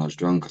conversation when I was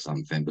drunk or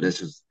something, but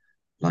this was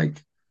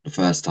like the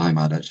first time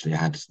I'd actually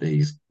had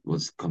these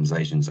was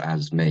conversations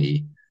as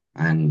me,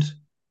 and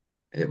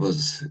it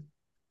was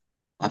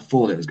I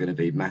thought it was going to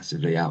be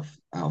massively out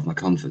of my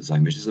comfort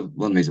zone, which is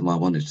one reason why I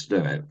wanted to do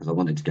it, because I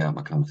wanted to get out of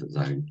my comfort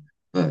zone.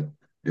 But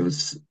it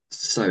was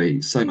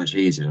so much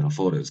easier than I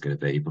thought it was going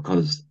to be,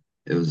 because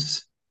it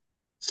was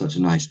such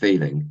a nice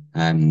feeling.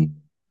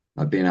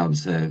 Like being able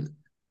to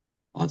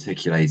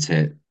articulate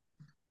it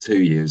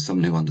to you as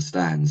someone who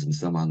understands and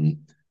someone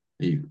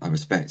who I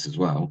respect as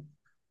well,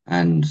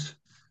 and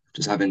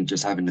just having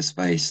the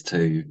space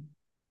to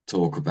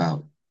talk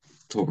about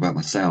talk about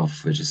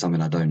myself, which is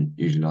something I don't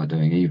usually like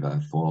doing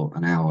either, for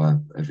an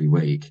hour every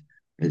week.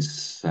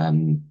 Is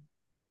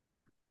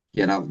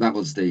yeah, that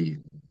was the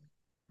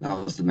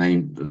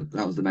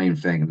main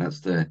thing, and that's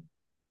the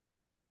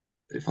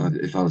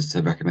if I was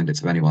to recommend it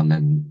to anyone,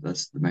 then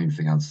that's the main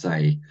thing I'd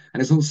say.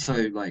 And it's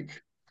also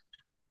like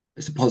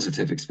it's a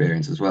positive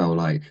experience as well.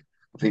 Like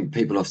I think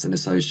people often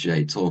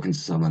associate talking to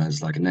someone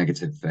as like a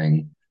negative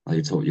thing.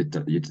 Like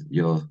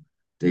you're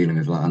dealing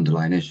with like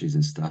underlying issues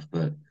and stuff,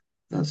 but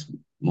that's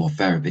more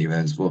therapy.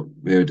 Whereas what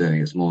we're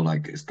doing, it's more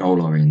like it's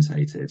goal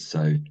orientated.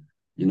 So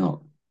you're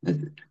not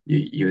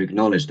you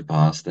acknowledge the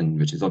past, and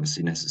which is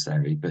obviously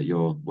necessary, but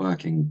you're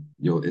working.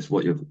 It's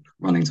what you're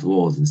running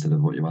towards instead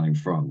of what you're running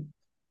from.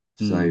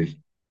 So Mm,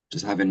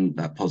 just having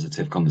that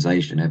positive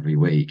conversation every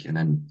week and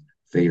then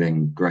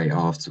feeling great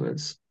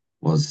afterwards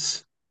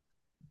was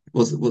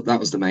well, that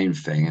was the main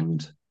thing.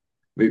 And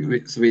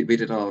we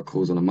did our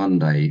calls on a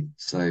Monday.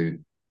 So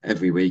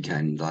every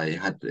weekend I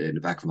had it in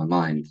the back of my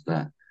mind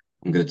that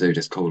I'm going to do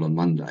this call on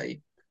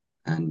Monday.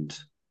 And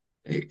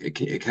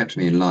it kept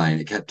me in line.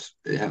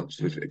 It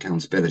helps with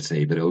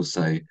accountability, but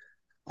also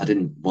I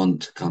didn't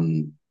want to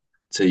come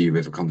to you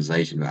with a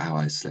conversation about how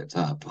I slipped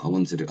up. I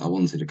wanted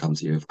to come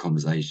to you with a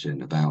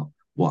conversation about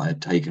what I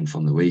had taken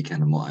from the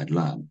weekend and what I'd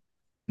learned.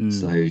 mm.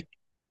 So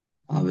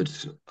I would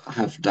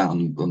have that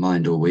on my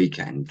mind all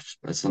weekend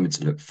as something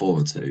to look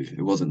forward to.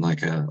 It wasn't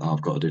like oh,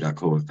 I've got to do that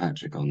call with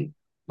Patrick on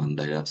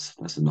Monday. That's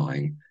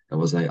annoying. It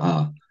was like,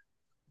 I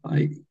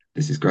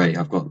this is great.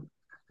 I've got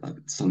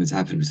something's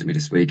happened to me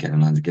this weekend,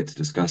 and I get to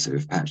discuss it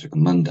with Patrick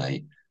on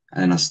Monday.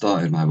 And then I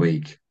started my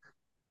week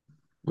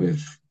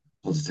with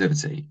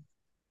positivity,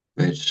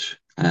 which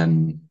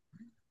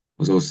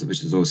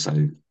which is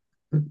also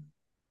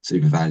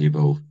super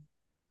valuable.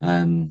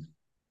 Um,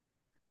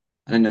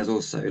 and then there's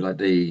also like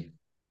the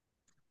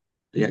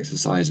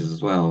exercises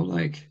as well.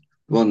 Like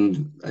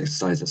one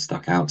exercise that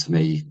stuck out to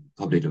me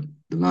probably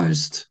the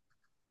most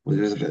was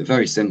it was a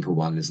very simple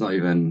one. It's not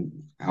even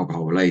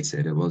alcohol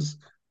related. It was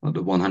like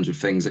the 100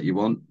 things that you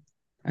want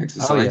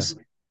Oh yeah. exercise,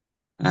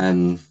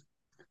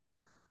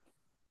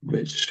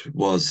 which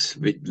was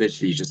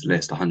literally you just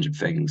list 100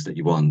 things that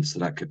you want. So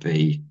that could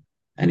be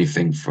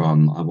anything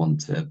from I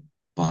want to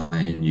buy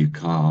a new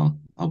car,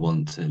 I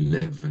want to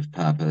live with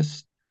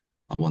purpose,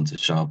 I want to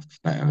show up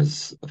better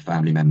as a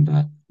family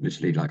member,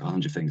 literally like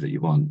 100 things that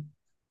you want.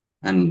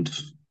 And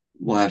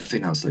why I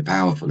think that was so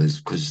powerful is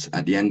because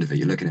at the end of it,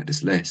 you're looking at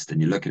this list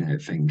and you're looking at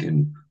it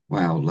thinking,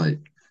 wow, like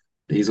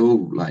these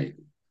all like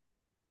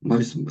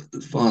most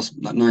vast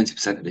like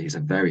 90% of these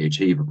are very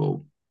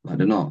achievable. Like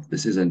they're not,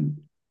 this isn't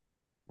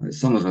like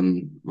some of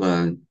them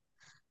were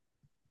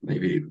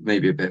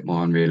maybe a bit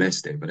more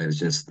unrealistic, but it was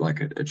just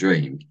like a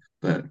dream.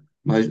 But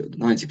most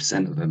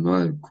 90% of them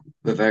were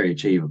very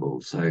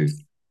achievable. So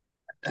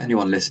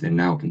anyone listening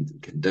now can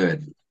do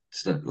it.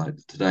 So, like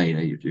today,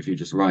 if you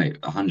just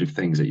write 100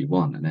 things that you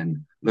want and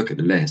then look at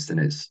the list, and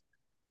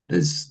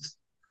there's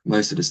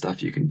most of the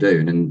stuff you can do,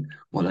 and then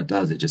what that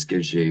does, it just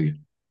gives you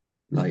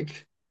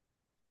like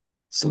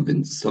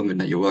something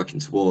that you're working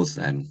towards.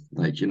 Then,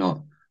 like you're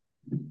not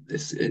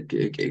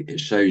it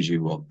shows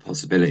you what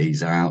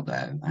possibilities are out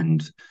there,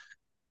 and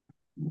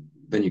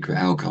when you quit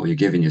alcohol, you're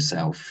giving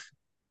yourself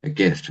a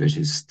gift, which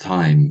is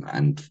time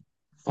and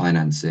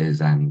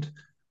finances and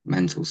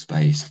mental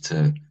space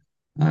to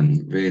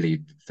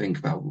really think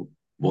about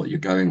what you're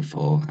going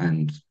for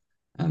and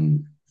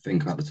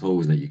think about the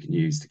tools that you can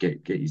use to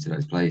get you to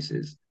those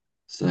places.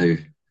 So,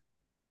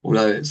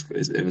 although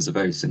it was a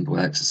very simple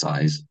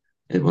exercise,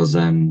 it was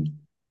it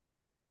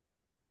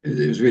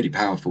was really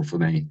powerful for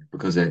me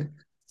because it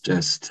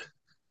just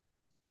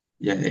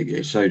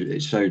it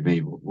showed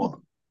me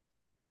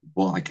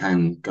what I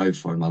can go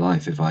for in my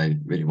life if I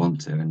really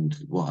want to, and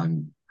what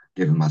I'm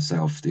giving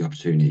myself the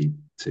opportunity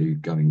to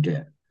go and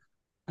get.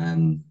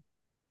 Um,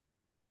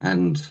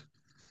 and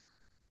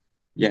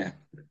yeah,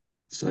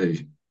 so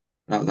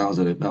that was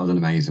an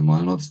amazing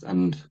one,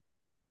 and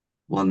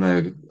one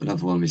where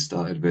another one we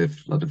started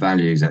with like the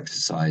values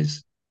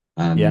exercise.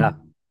 Yeah.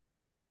 Um,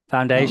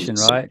 that Foundation, was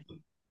right?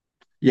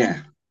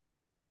 yeah,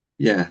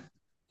 yeah,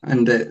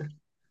 and it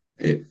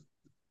it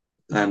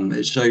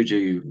showed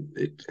you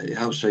it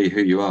helped show you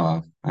who you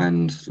are,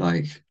 and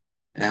like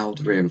it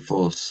helped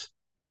reinforce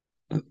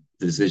the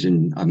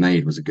decision I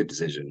made was a good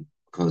decision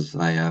because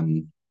I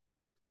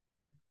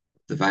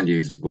the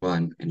values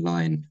weren't in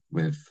line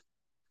with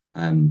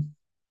um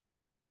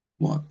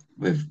what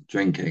with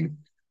drinking.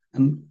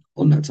 And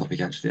on that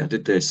topic, actually, I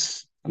did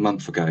this a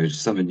month ago,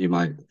 something you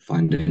might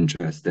find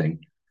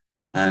interesting.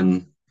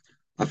 Um,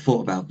 I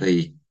thought about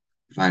the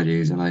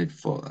values and I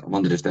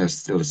wondered if they're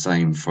still the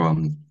same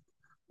from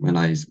when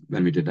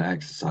we did the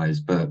exercise.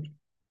 But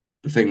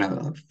the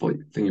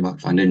thing you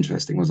might find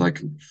interesting was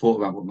thought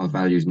about what my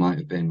values might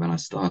have been when I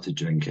started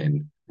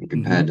drinking and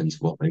compared Hmm. them to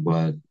what they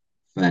were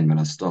then when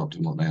I stopped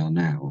and what they are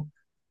now.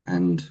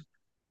 And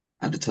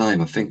at the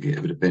time, I think it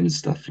would have been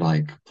stuff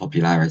like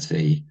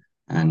popularity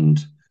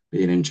and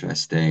being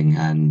interesting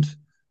and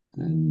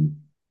um,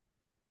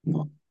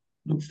 not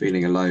not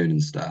feeling alone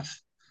and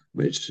stuff.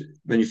 Which,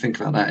 when you think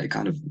about that, it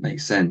kind of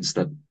makes sense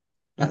that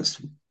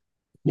that's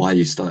why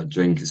you started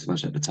drinking so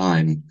much at the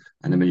time.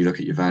 And then when you look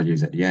at your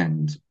values at the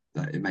end,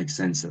 that it makes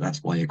sense that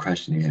that's why you're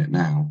questioning it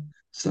now.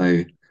 So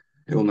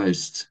it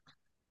almost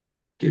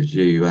gives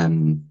you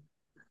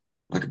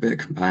like a bit of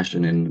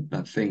compassion in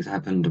that things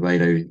happened the way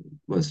they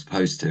were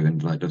supposed to,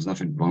 and like there's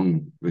nothing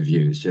wrong with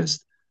you. It's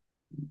just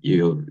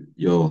you're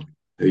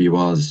who you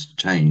are has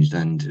changed,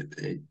 and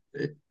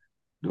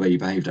the way you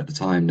behaved at the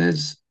time,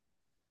 there's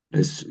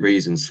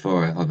reasons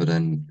for it other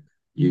than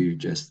you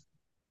just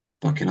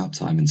fucking up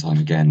time and time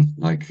again.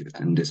 Like,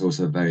 and it's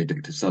also a very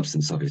addictive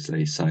substance,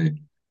 obviously. So,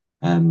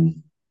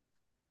 um,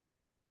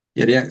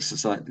 yeah, the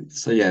exercise.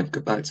 So yeah,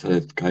 go back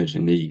to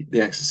coaching. The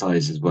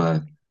exercises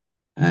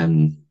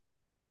um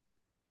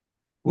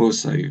were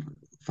also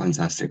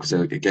fantastic because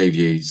it gave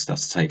you stuff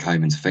to take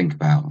home and to think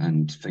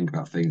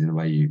about things in a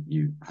way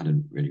you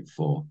hadn't really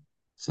before.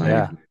 So,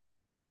 Yeah.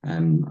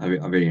 I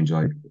really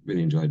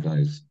enjoyed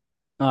those.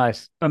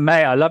 Nice. And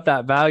mate, I love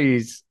that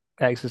values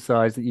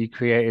exercise that you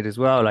created as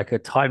well, like a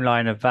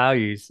timeline of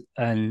values.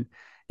 And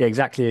yeah,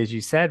 exactly as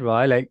you said,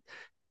 right? Like,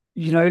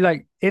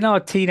 like in our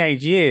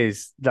teenage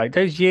years, like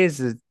those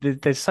years,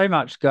 there's so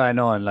much going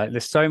on. Like,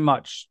 there's so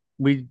much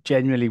we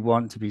genuinely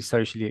want to be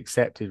socially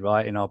accepted,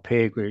 right? In our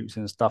peer groups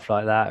and stuff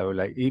like that, or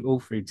like all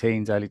through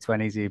teens, early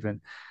 20s,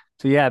 even.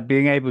 So, yeah,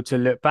 being able to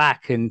look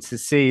back and to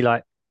see,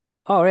 like,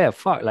 oh yeah,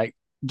 fuck, like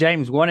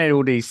James wanted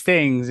all these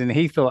things and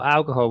he thought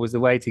alcohol was the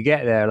way to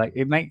get there. Like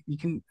you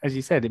can, as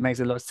you said, it makes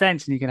a lot of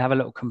sense and you can have a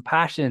little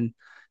compassion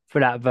for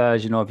that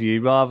version of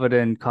you rather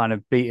than kind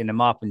of beating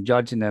them up and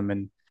judging them.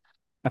 And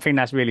I think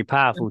that's really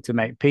powerful to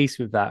make peace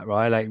with that,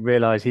 right? Like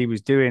realize he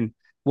was doing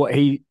what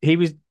he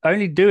was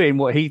only doing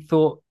what he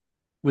thought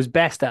was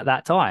best at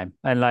that time.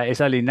 And like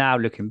it's only now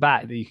looking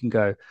back that you can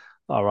go,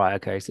 all right,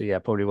 okay, so yeah,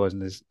 probably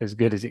wasn't as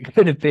good as it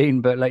could have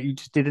been, but like you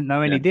just didn't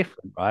know any Yeah,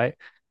 different, right?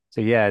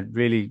 So yeah,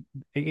 really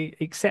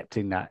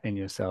accepting that in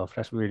yourself.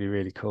 That's really,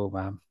 really cool,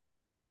 man.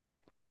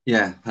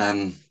 yeah.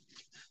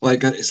 Well,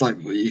 it's like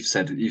what you've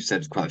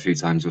said quite a few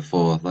times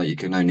before. Like you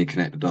can only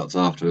connect the dots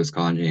afterwards,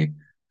 can't you?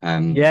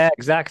 Yeah,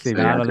 exactly, So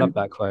yeah, man. I love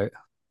that quote.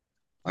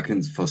 I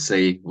couldn't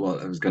foresee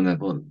what I was gonna.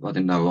 Well, I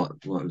didn't know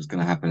what was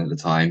gonna happen at the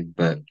time,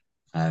 but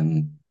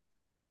um,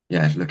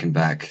 yeah, looking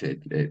back,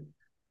 it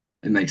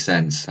makes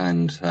sense,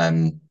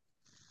 and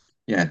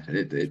yeah,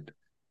 it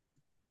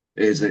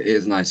is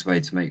a nice way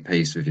to make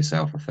peace with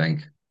yourself, I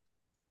think.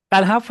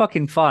 And how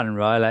fucking fun,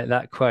 right? Like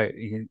that quote,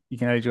 you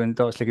can only join the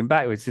dots looking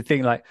backwards. To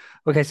think like,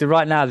 okay, so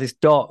right now this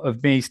dot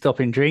of me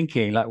stopping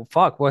drinking, like, well,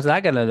 fuck, what's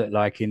that going to look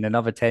like in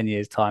another 10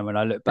 years' time when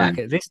I look Yeah, back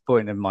at this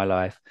point in my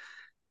life?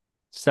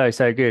 So,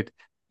 so good.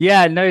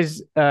 Yeah, and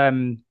those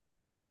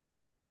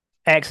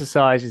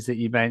exercises that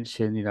you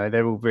mentioned,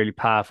 they're all really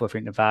powerful. I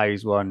think the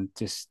values one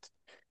just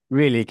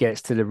really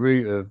gets to the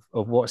root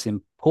of what's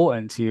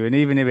important to you. And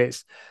even if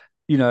it's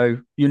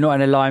you're not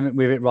in alignment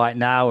with it right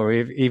now, or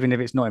even if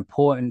it's not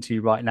important to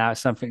you right now,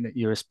 it's something that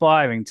you're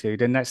aspiring to,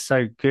 then that's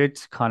so good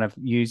to kind of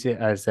use it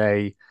as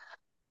a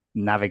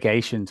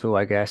navigation tool,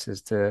 I guess,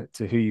 as to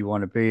who you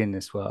want to be in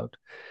this world.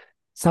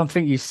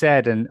 Something you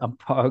said, and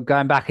I'm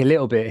going back a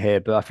little bit here,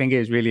 but I think it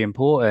was really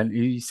important.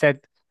 You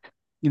said,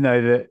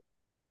 that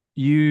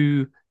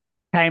you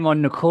came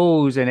on the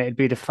calls and it'd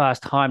be the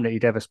first time that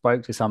you'd ever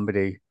spoke to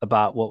somebody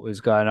about what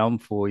was going on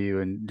for you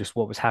and just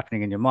what was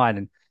happening in your mind.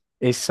 And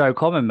it's so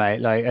common,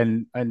 mate. Like,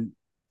 and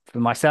for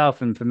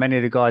myself and for many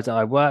of the guys that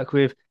I work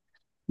with,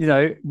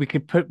 we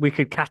could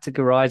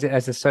categorize it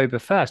as a sober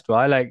first,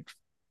 right? Like,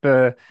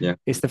 for yeah,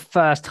 it's the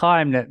first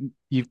time that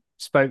you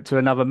spoke to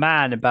another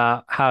man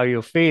about how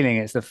you're feeling.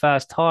 It's the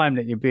first time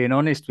that you're being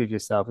honest with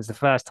yourself. It's the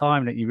first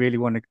time that you really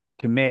want to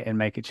commit and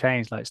make a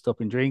change, like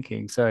stopping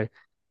drinking. So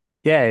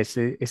yeah, it's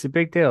a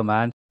big deal,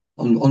 man.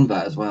 on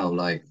that as well.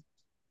 Like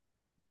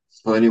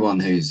for anyone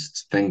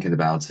who's thinking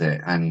about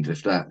it, and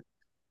if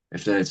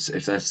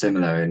they're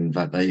similar in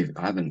that they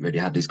haven't really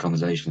had these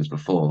conversations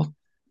before,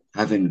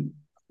 having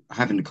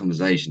having the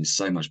conversation is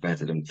so much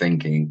better than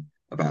thinking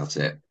about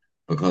it,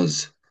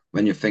 because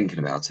when you're thinking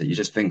about it, you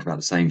just think about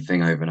the same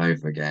thing over and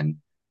over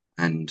again,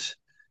 and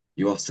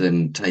you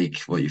often take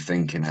what you're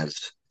thinking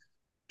as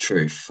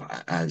truth,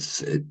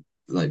 as it,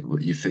 like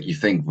what you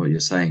think what you're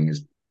saying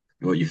is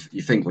what you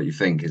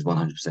think is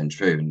 100%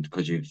 true, and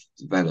because you've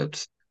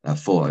developed that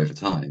thought over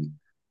time,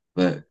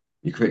 but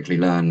you quickly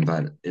learn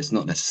that it's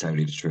not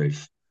necessarily the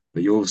truth.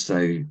 But you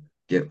also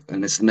get,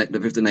 and it's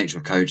with the nature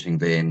of coaching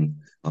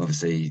being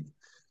obviously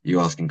you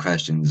asking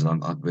questions,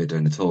 and we're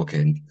doing the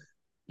talking.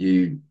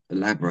 You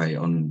elaborate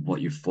on what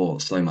you've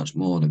thought so much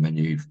more than when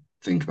you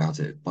think about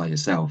it by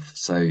yourself.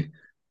 So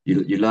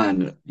you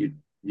learn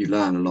you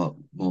learn a lot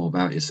more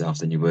about yourself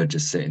than you would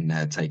just sitting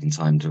there taking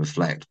time to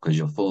reflect, because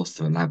you're forced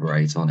to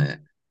elaborate on it.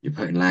 You're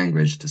putting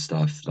language to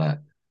stuff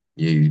that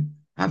you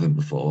haven't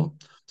before.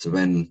 So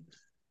when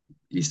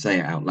you say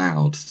it out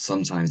loud,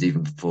 sometimes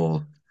even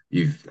before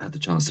you've had the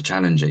chance to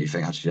challenge it, you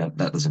think, actually,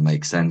 that doesn't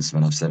make sense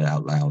when I've said it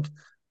out loud.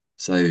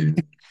 So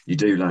you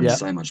do learn Yeah.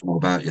 so much more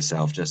about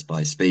yourself just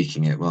by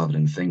speaking it rather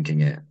than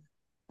thinking it.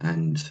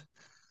 And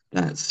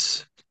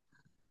that's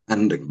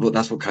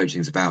that's what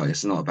coaching is about.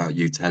 It's not about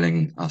you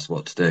telling us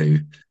what to do.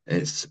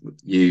 It's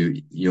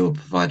you're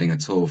providing a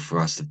tool for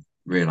us to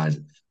realize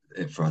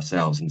it for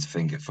ourselves and to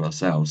think it for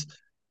ourselves.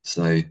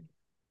 So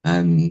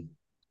um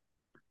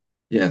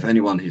yeah, if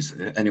anyone who's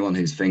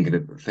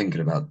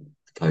thinking about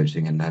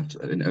coaching and are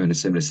in a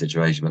similar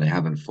situation where they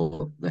haven't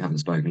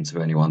spoken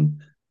to anyone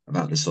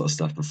about this sort of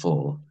stuff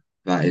before,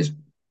 that is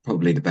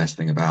probably the best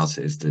thing about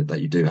it is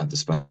that you do have the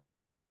sports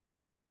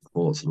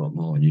a lot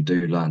more, and you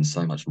do learn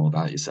so much more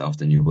about yourself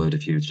than you would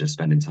if you were just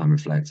spending time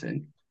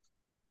reflecting.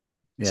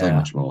 So Yeah.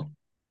 much more.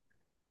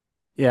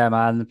 Yeah,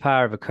 man, the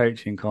power of a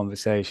coaching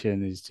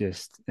conversation is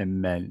just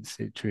immense.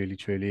 It truly,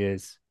 truly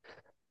is.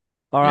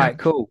 All Yeah. right,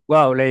 cool.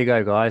 Well, there you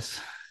go, guys.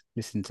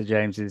 Listen to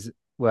James's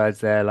words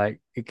there.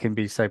 Like, it can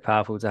be so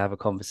powerful to have a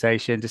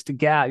conversation, just to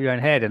get out your own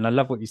head. And I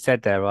love what you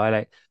said there, right?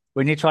 Like,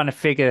 when you're trying to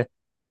figure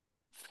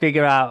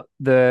out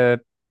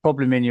the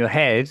problem in your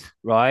head,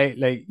 right?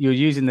 Like, you're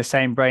using the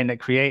same brain that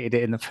created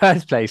it in the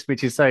first place,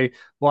 which is so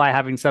why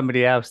having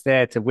somebody else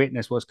there to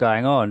witness what's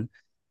going on.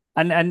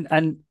 And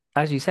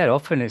as you said,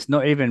 often it's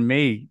not even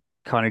me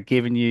kind of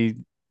giving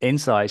you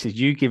insights, it's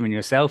you giving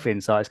yourself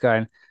insights,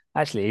 going,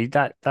 actually,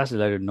 that's a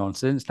load of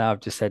nonsense. Now I've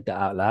just said that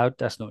out loud.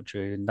 That's not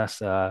true. And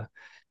that's a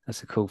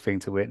cool thing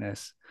to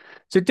witness.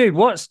 So, dude,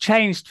 what's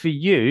changed for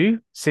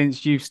you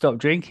since you've stopped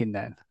drinking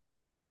then?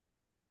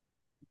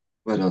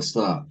 Where do I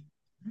start?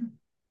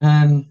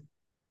 Um,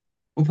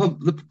 well,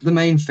 the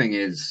main thing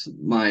is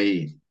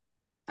my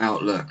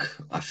outlook,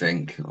 I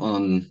think,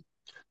 on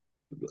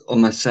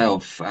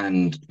myself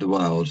and the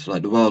world.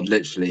 Like the world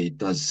literally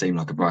does seem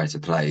like a brighter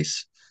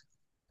place.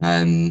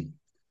 Um,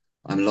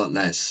 I'm a lot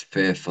less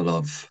fearful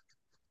of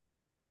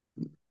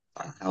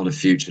how the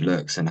future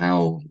looks and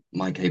how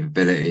my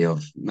capability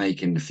of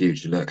making the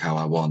future look how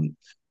I want.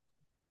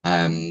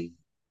 Um,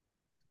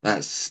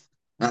 that's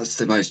that's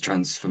the most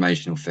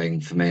transformational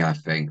thing for me, I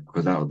think,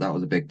 because that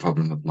was a big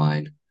problem of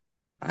mine,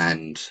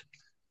 and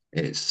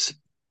it's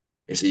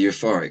it's a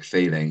euphoric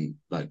feeling,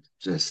 like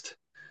just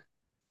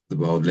the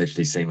world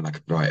literally seeming like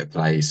a brighter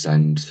place,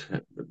 and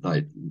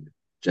like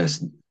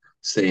just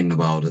seeing the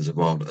world as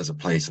a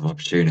place of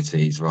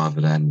opportunities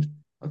rather than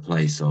a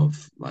place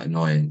of like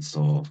annoyance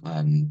or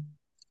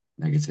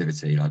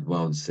negativity. Like the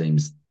world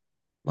seems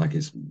like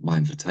it's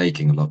mine for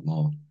taking a lot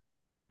more.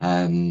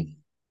 Um,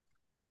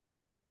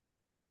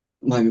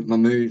 my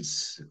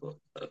mood's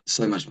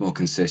so much more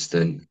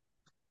consistent.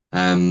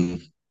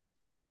 Um,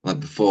 like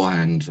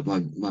beforehand,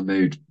 my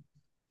mood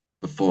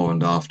before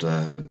and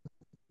after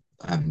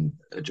having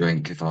a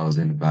drink, if I was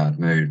in a bad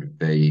mood, would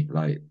be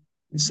like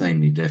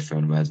insanely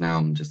different. Whereas now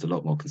I'm just a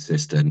lot more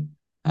consistent.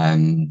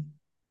 Um,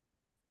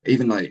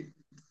 even like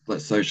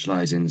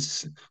socializing,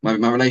 my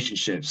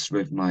relationships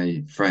with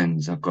my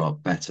friends have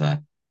got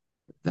better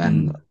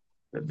than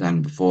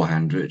Mm,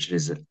 beforehand, which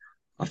is,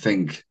 I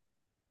think,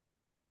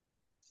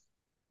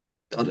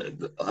 I,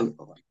 I,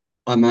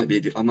 I might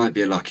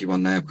be a lucky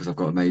one there because I've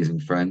got amazing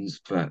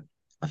friends. But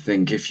I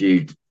think if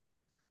you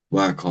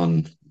work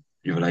on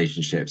your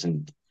relationships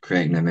and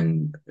creating them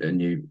in a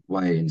new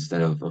way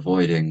instead of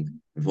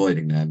avoiding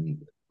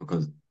them,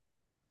 because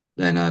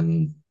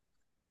then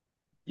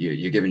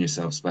you're giving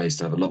yourself space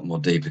to have a lot more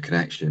deeper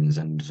connections.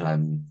 And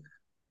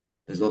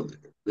there's lot,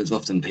 there's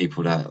often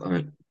people that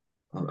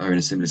are in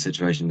a similar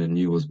situation than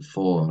you was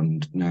before,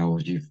 and now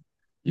you've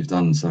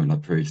done something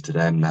that proves to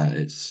them that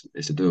it's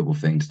a doable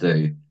thing to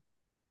do.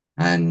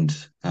 And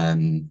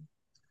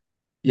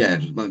yeah,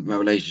 my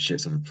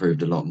relationships have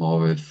improved a lot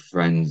more with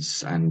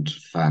friends and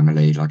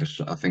family. Like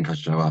I think I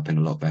show up in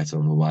a lot better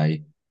of a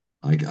way.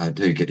 I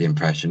do get the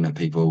impression that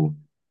people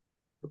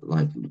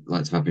like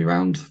like to have me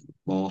around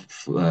more.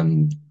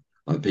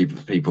 Like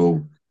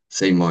people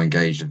seem more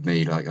engaged with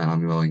me, like and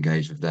I'm more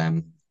engaged with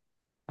them.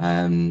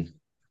 Um,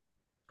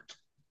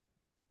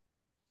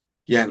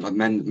 yeah, like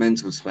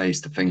mental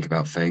space to think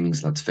about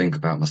things, like to think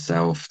about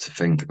myself, to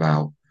think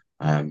about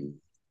um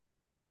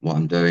what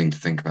I'm doing, to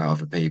think about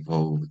other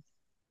people.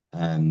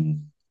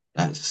 Um,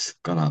 that's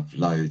gone up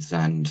loads,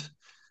 and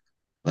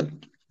like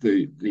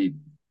the the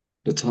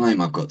the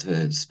time I've got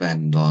to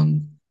spend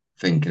on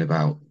thinking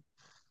about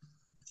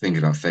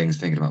thinking about things,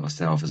 thinking about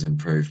myself has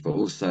improved, but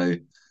also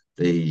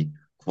the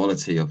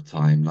quality of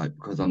time, like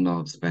because I'm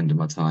not spending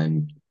my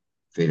time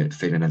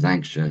feeling as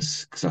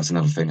anxious, because that's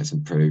another thing that's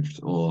improved,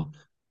 or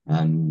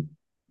um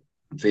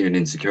feeling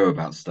insecure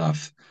about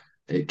stuff.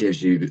 It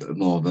gives you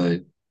more of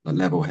a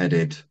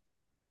level-headed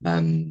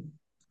um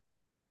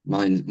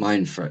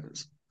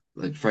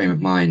like frame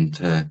of mind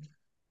to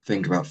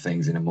think about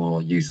things in a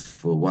more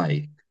useful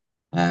way.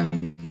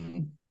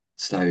 Um,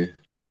 so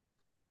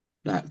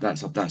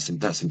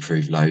that's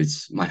improved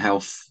loads. My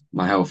health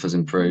has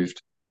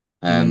improved.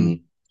 mm,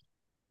 Um,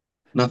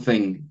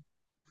 nothing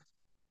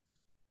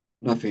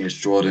nothing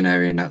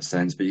extraordinary in that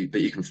sense, but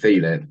you can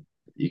feel it.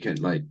 You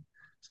can like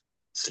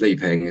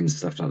sleeping and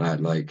stuff like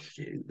that. Like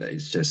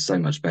it's just so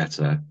much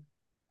better.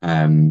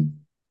 Um,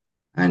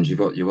 and you've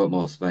got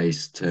more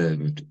space to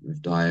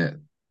with diet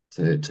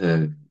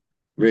to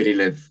really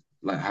live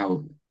like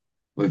how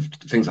with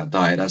things like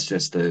diet. That's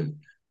just a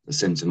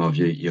symptom of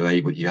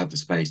you have the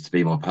space to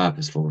be more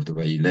purposeful with the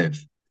way you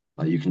live.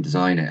 Like you can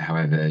design it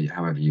however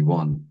you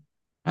want.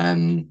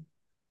 Um,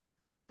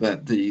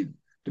 but the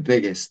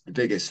biggest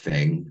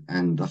thing,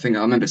 and I think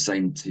I remember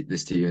saying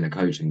this to you in a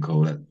coaching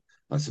call, that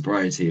like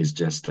sobriety is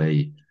just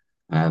a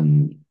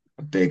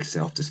big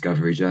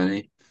self-discovery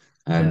journey.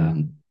 Yeah.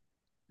 Um,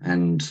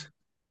 and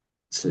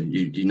so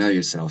you know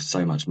yourself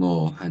so much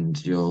more, and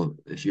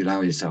if you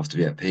allow yourself to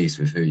be at peace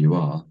with who you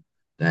are,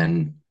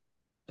 then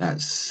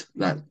that's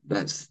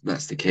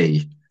the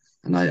key.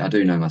 And I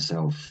do know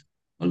myself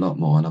a lot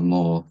more, and I'm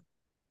more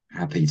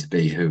happy to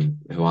be who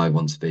I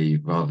want to be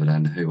rather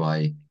than who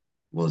I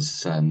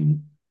was.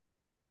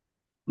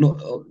 Not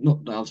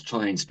not that I was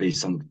trying to be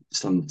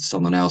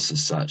someone else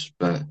as such,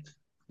 but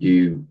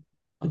you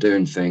are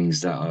doing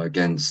things that are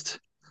against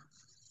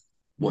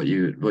what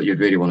you'd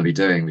really want to be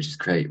doing, which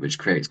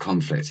creates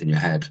conflict in your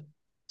head.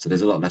 So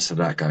there's a lot less of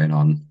that going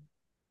on,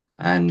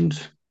 and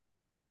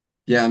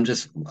yeah, I'm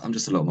just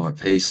a lot more at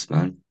peace,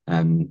 man.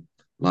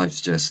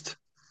 Life's just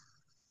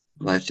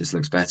life just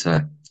looks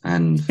better,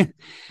 and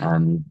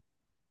um,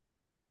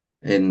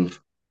 in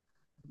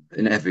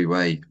every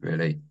way,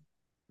 really.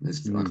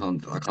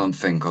 Mm. I can't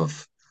think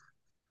of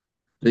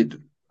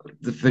the,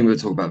 the thing we were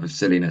talking about with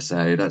silliness.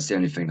 That's the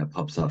only thing that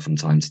pops up from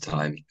time to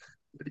time.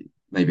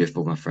 Maybe if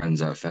all my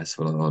friends at a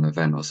festival or an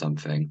event or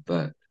something,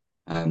 but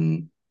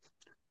um,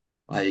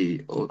 I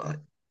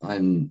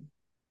I'm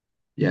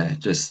yeah,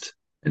 just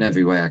in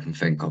every way I can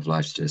think of,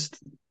 life's just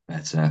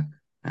better.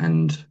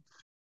 And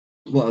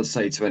what I'd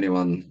say to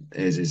anyone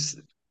is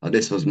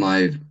this was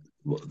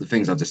the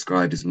things I've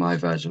described is my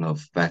version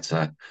of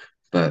better,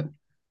 but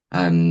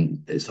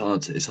it's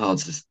hard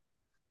to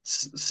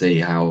see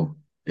how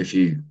if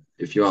you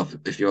are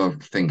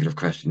thinking of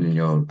questioning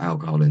your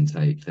alcohol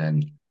intake,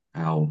 then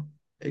how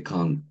it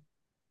can't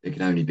it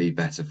can only be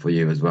better for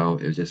you as well.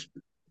 It was just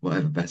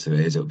whatever better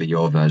it is, it'll be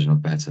your version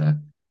of better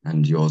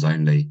and yours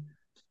only,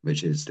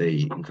 which is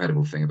the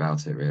incredible thing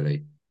about it,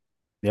 really.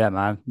 Yeah,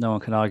 man. No one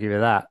can argue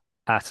with that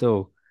at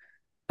all.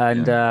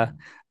 And Yeah.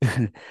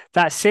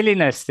 that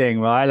silliness thing,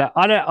 right? Like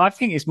I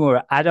think it's more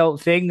an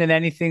adult thing than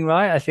anything,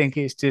 right? I think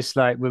it's just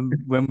like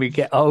when we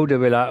get older,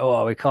 we're like,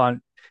 oh, we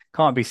can't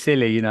be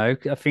silly, you know.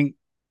 I think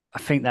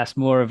that's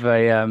more of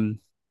a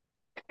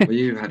Well,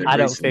 you had it adult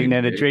recently, thing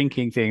than didn't a you?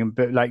 drinking thing.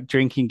 But like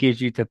drinking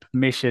gives you the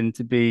permission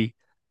to be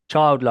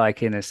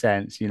childlike in a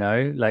sense, you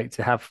know, like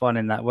to have fun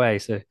in that way.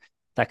 So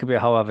that could be a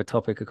whole other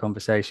topic of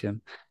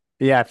conversation.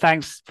 Yeah,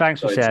 thanks for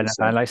So sharing that,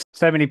 man. interesting. Like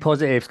so many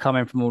positives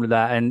coming from all of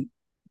that. And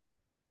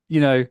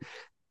you know,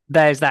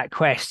 there's that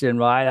question,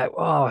 right? Like,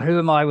 oh, who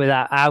am I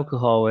without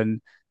alcohol?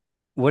 And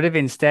what if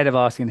instead of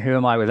asking who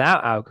am I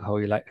without alcohol,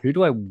 you're like, who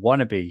do I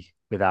want to be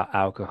without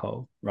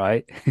alcohol,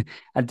 right?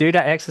 And do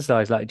that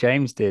exercise like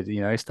James did,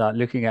 you know, start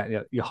looking at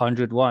your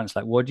 100 wants,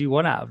 like what do you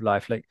want out of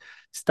life? Like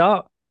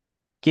start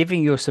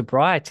giving your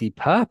sobriety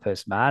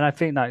purpose, man. I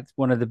think that's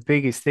one of the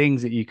biggest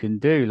things that you can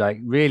do, like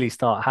really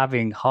start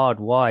having hard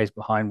whys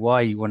behind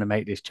why you want to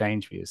make this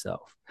change for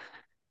yourself.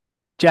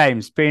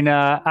 James, been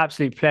an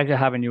absolute pleasure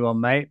having you on,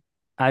 mate.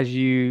 As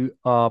you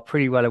are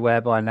pretty well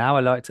aware by now,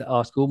 I like to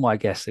ask all my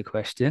guests a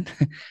question,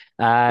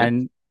 Yeah.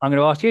 and I'm going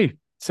to ask you.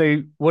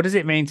 So, what does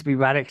it mean to be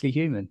radically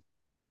human?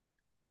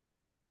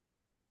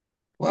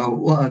 Well,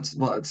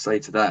 what I'd say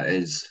to that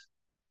is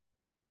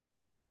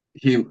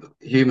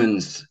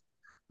humans.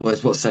 Well,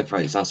 it's what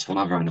separates us from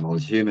other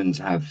animals. Humans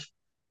have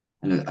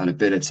an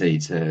ability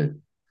to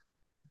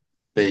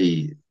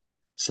be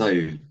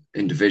so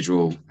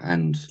individual,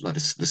 and like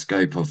the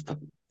scope of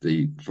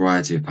the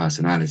variety of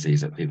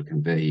personalities that people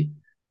can be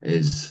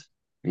is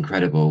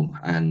incredible.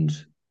 And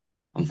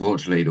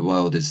unfortunately, the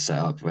world is set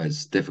up where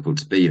it's difficult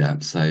to be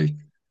that. So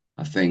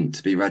I think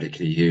to be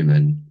radically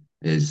human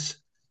is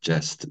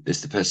just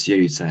it's the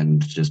pursuit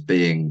and just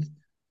being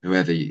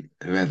whoever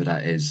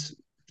that is,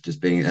 just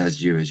being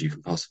as you as you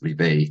can possibly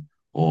be,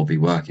 or be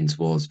working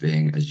towards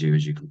being as you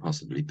as you can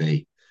possibly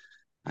be.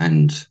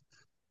 And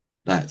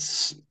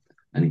that's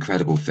an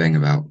incredible thing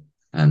about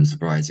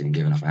sobriety and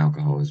giving up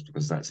alcohol is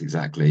because that's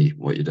exactly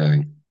what you're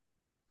doing.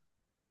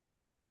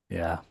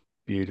 Yeah,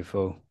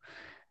 beautiful.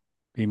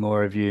 Be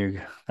more of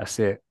you. That's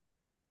it.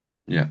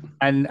 Yeah,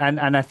 And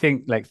I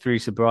think like through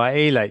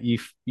sobriety, like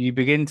you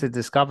begin to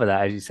discover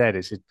that, as you said,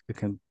 it's a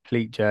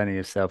complete journey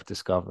of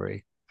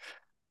self-discovery.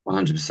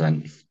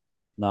 100%. Yeah,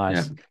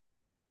 Nice.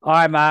 All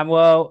right, man.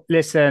 Well,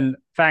 listen,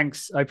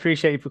 thanks. I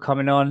appreciate you for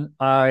coming on.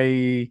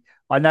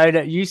 I know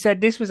that you said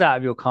this was out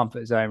of your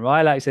comfort zone,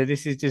 right? Like, so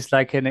this is just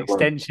like an it was.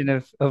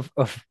 extension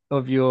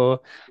of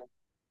your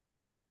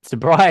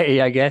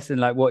sobriety, I guess,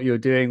 and like what you're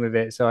doing with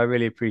it. So I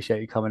really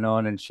appreciate you coming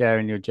on and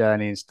sharing your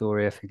journey and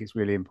story. I think it's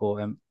really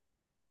important.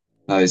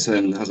 No, so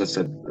as I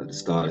said at the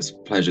start, it's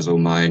pleasure's all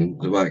mine.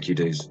 The work you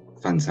do is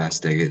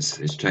fantastic.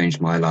 It's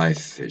changed my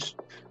life. It's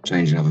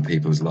changing other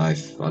people's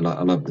life. I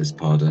love this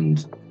pod,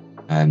 and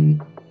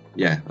um,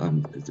 yeah,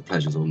 the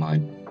pleasure's all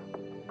mine.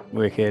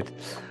 Wicked.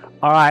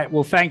 All right.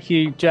 Well, thank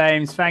you,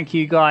 James. Thank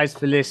you guys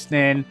for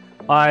listening.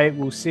 I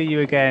will see you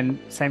again,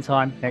 same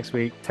time next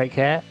week. Take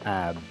care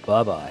and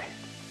bye bye.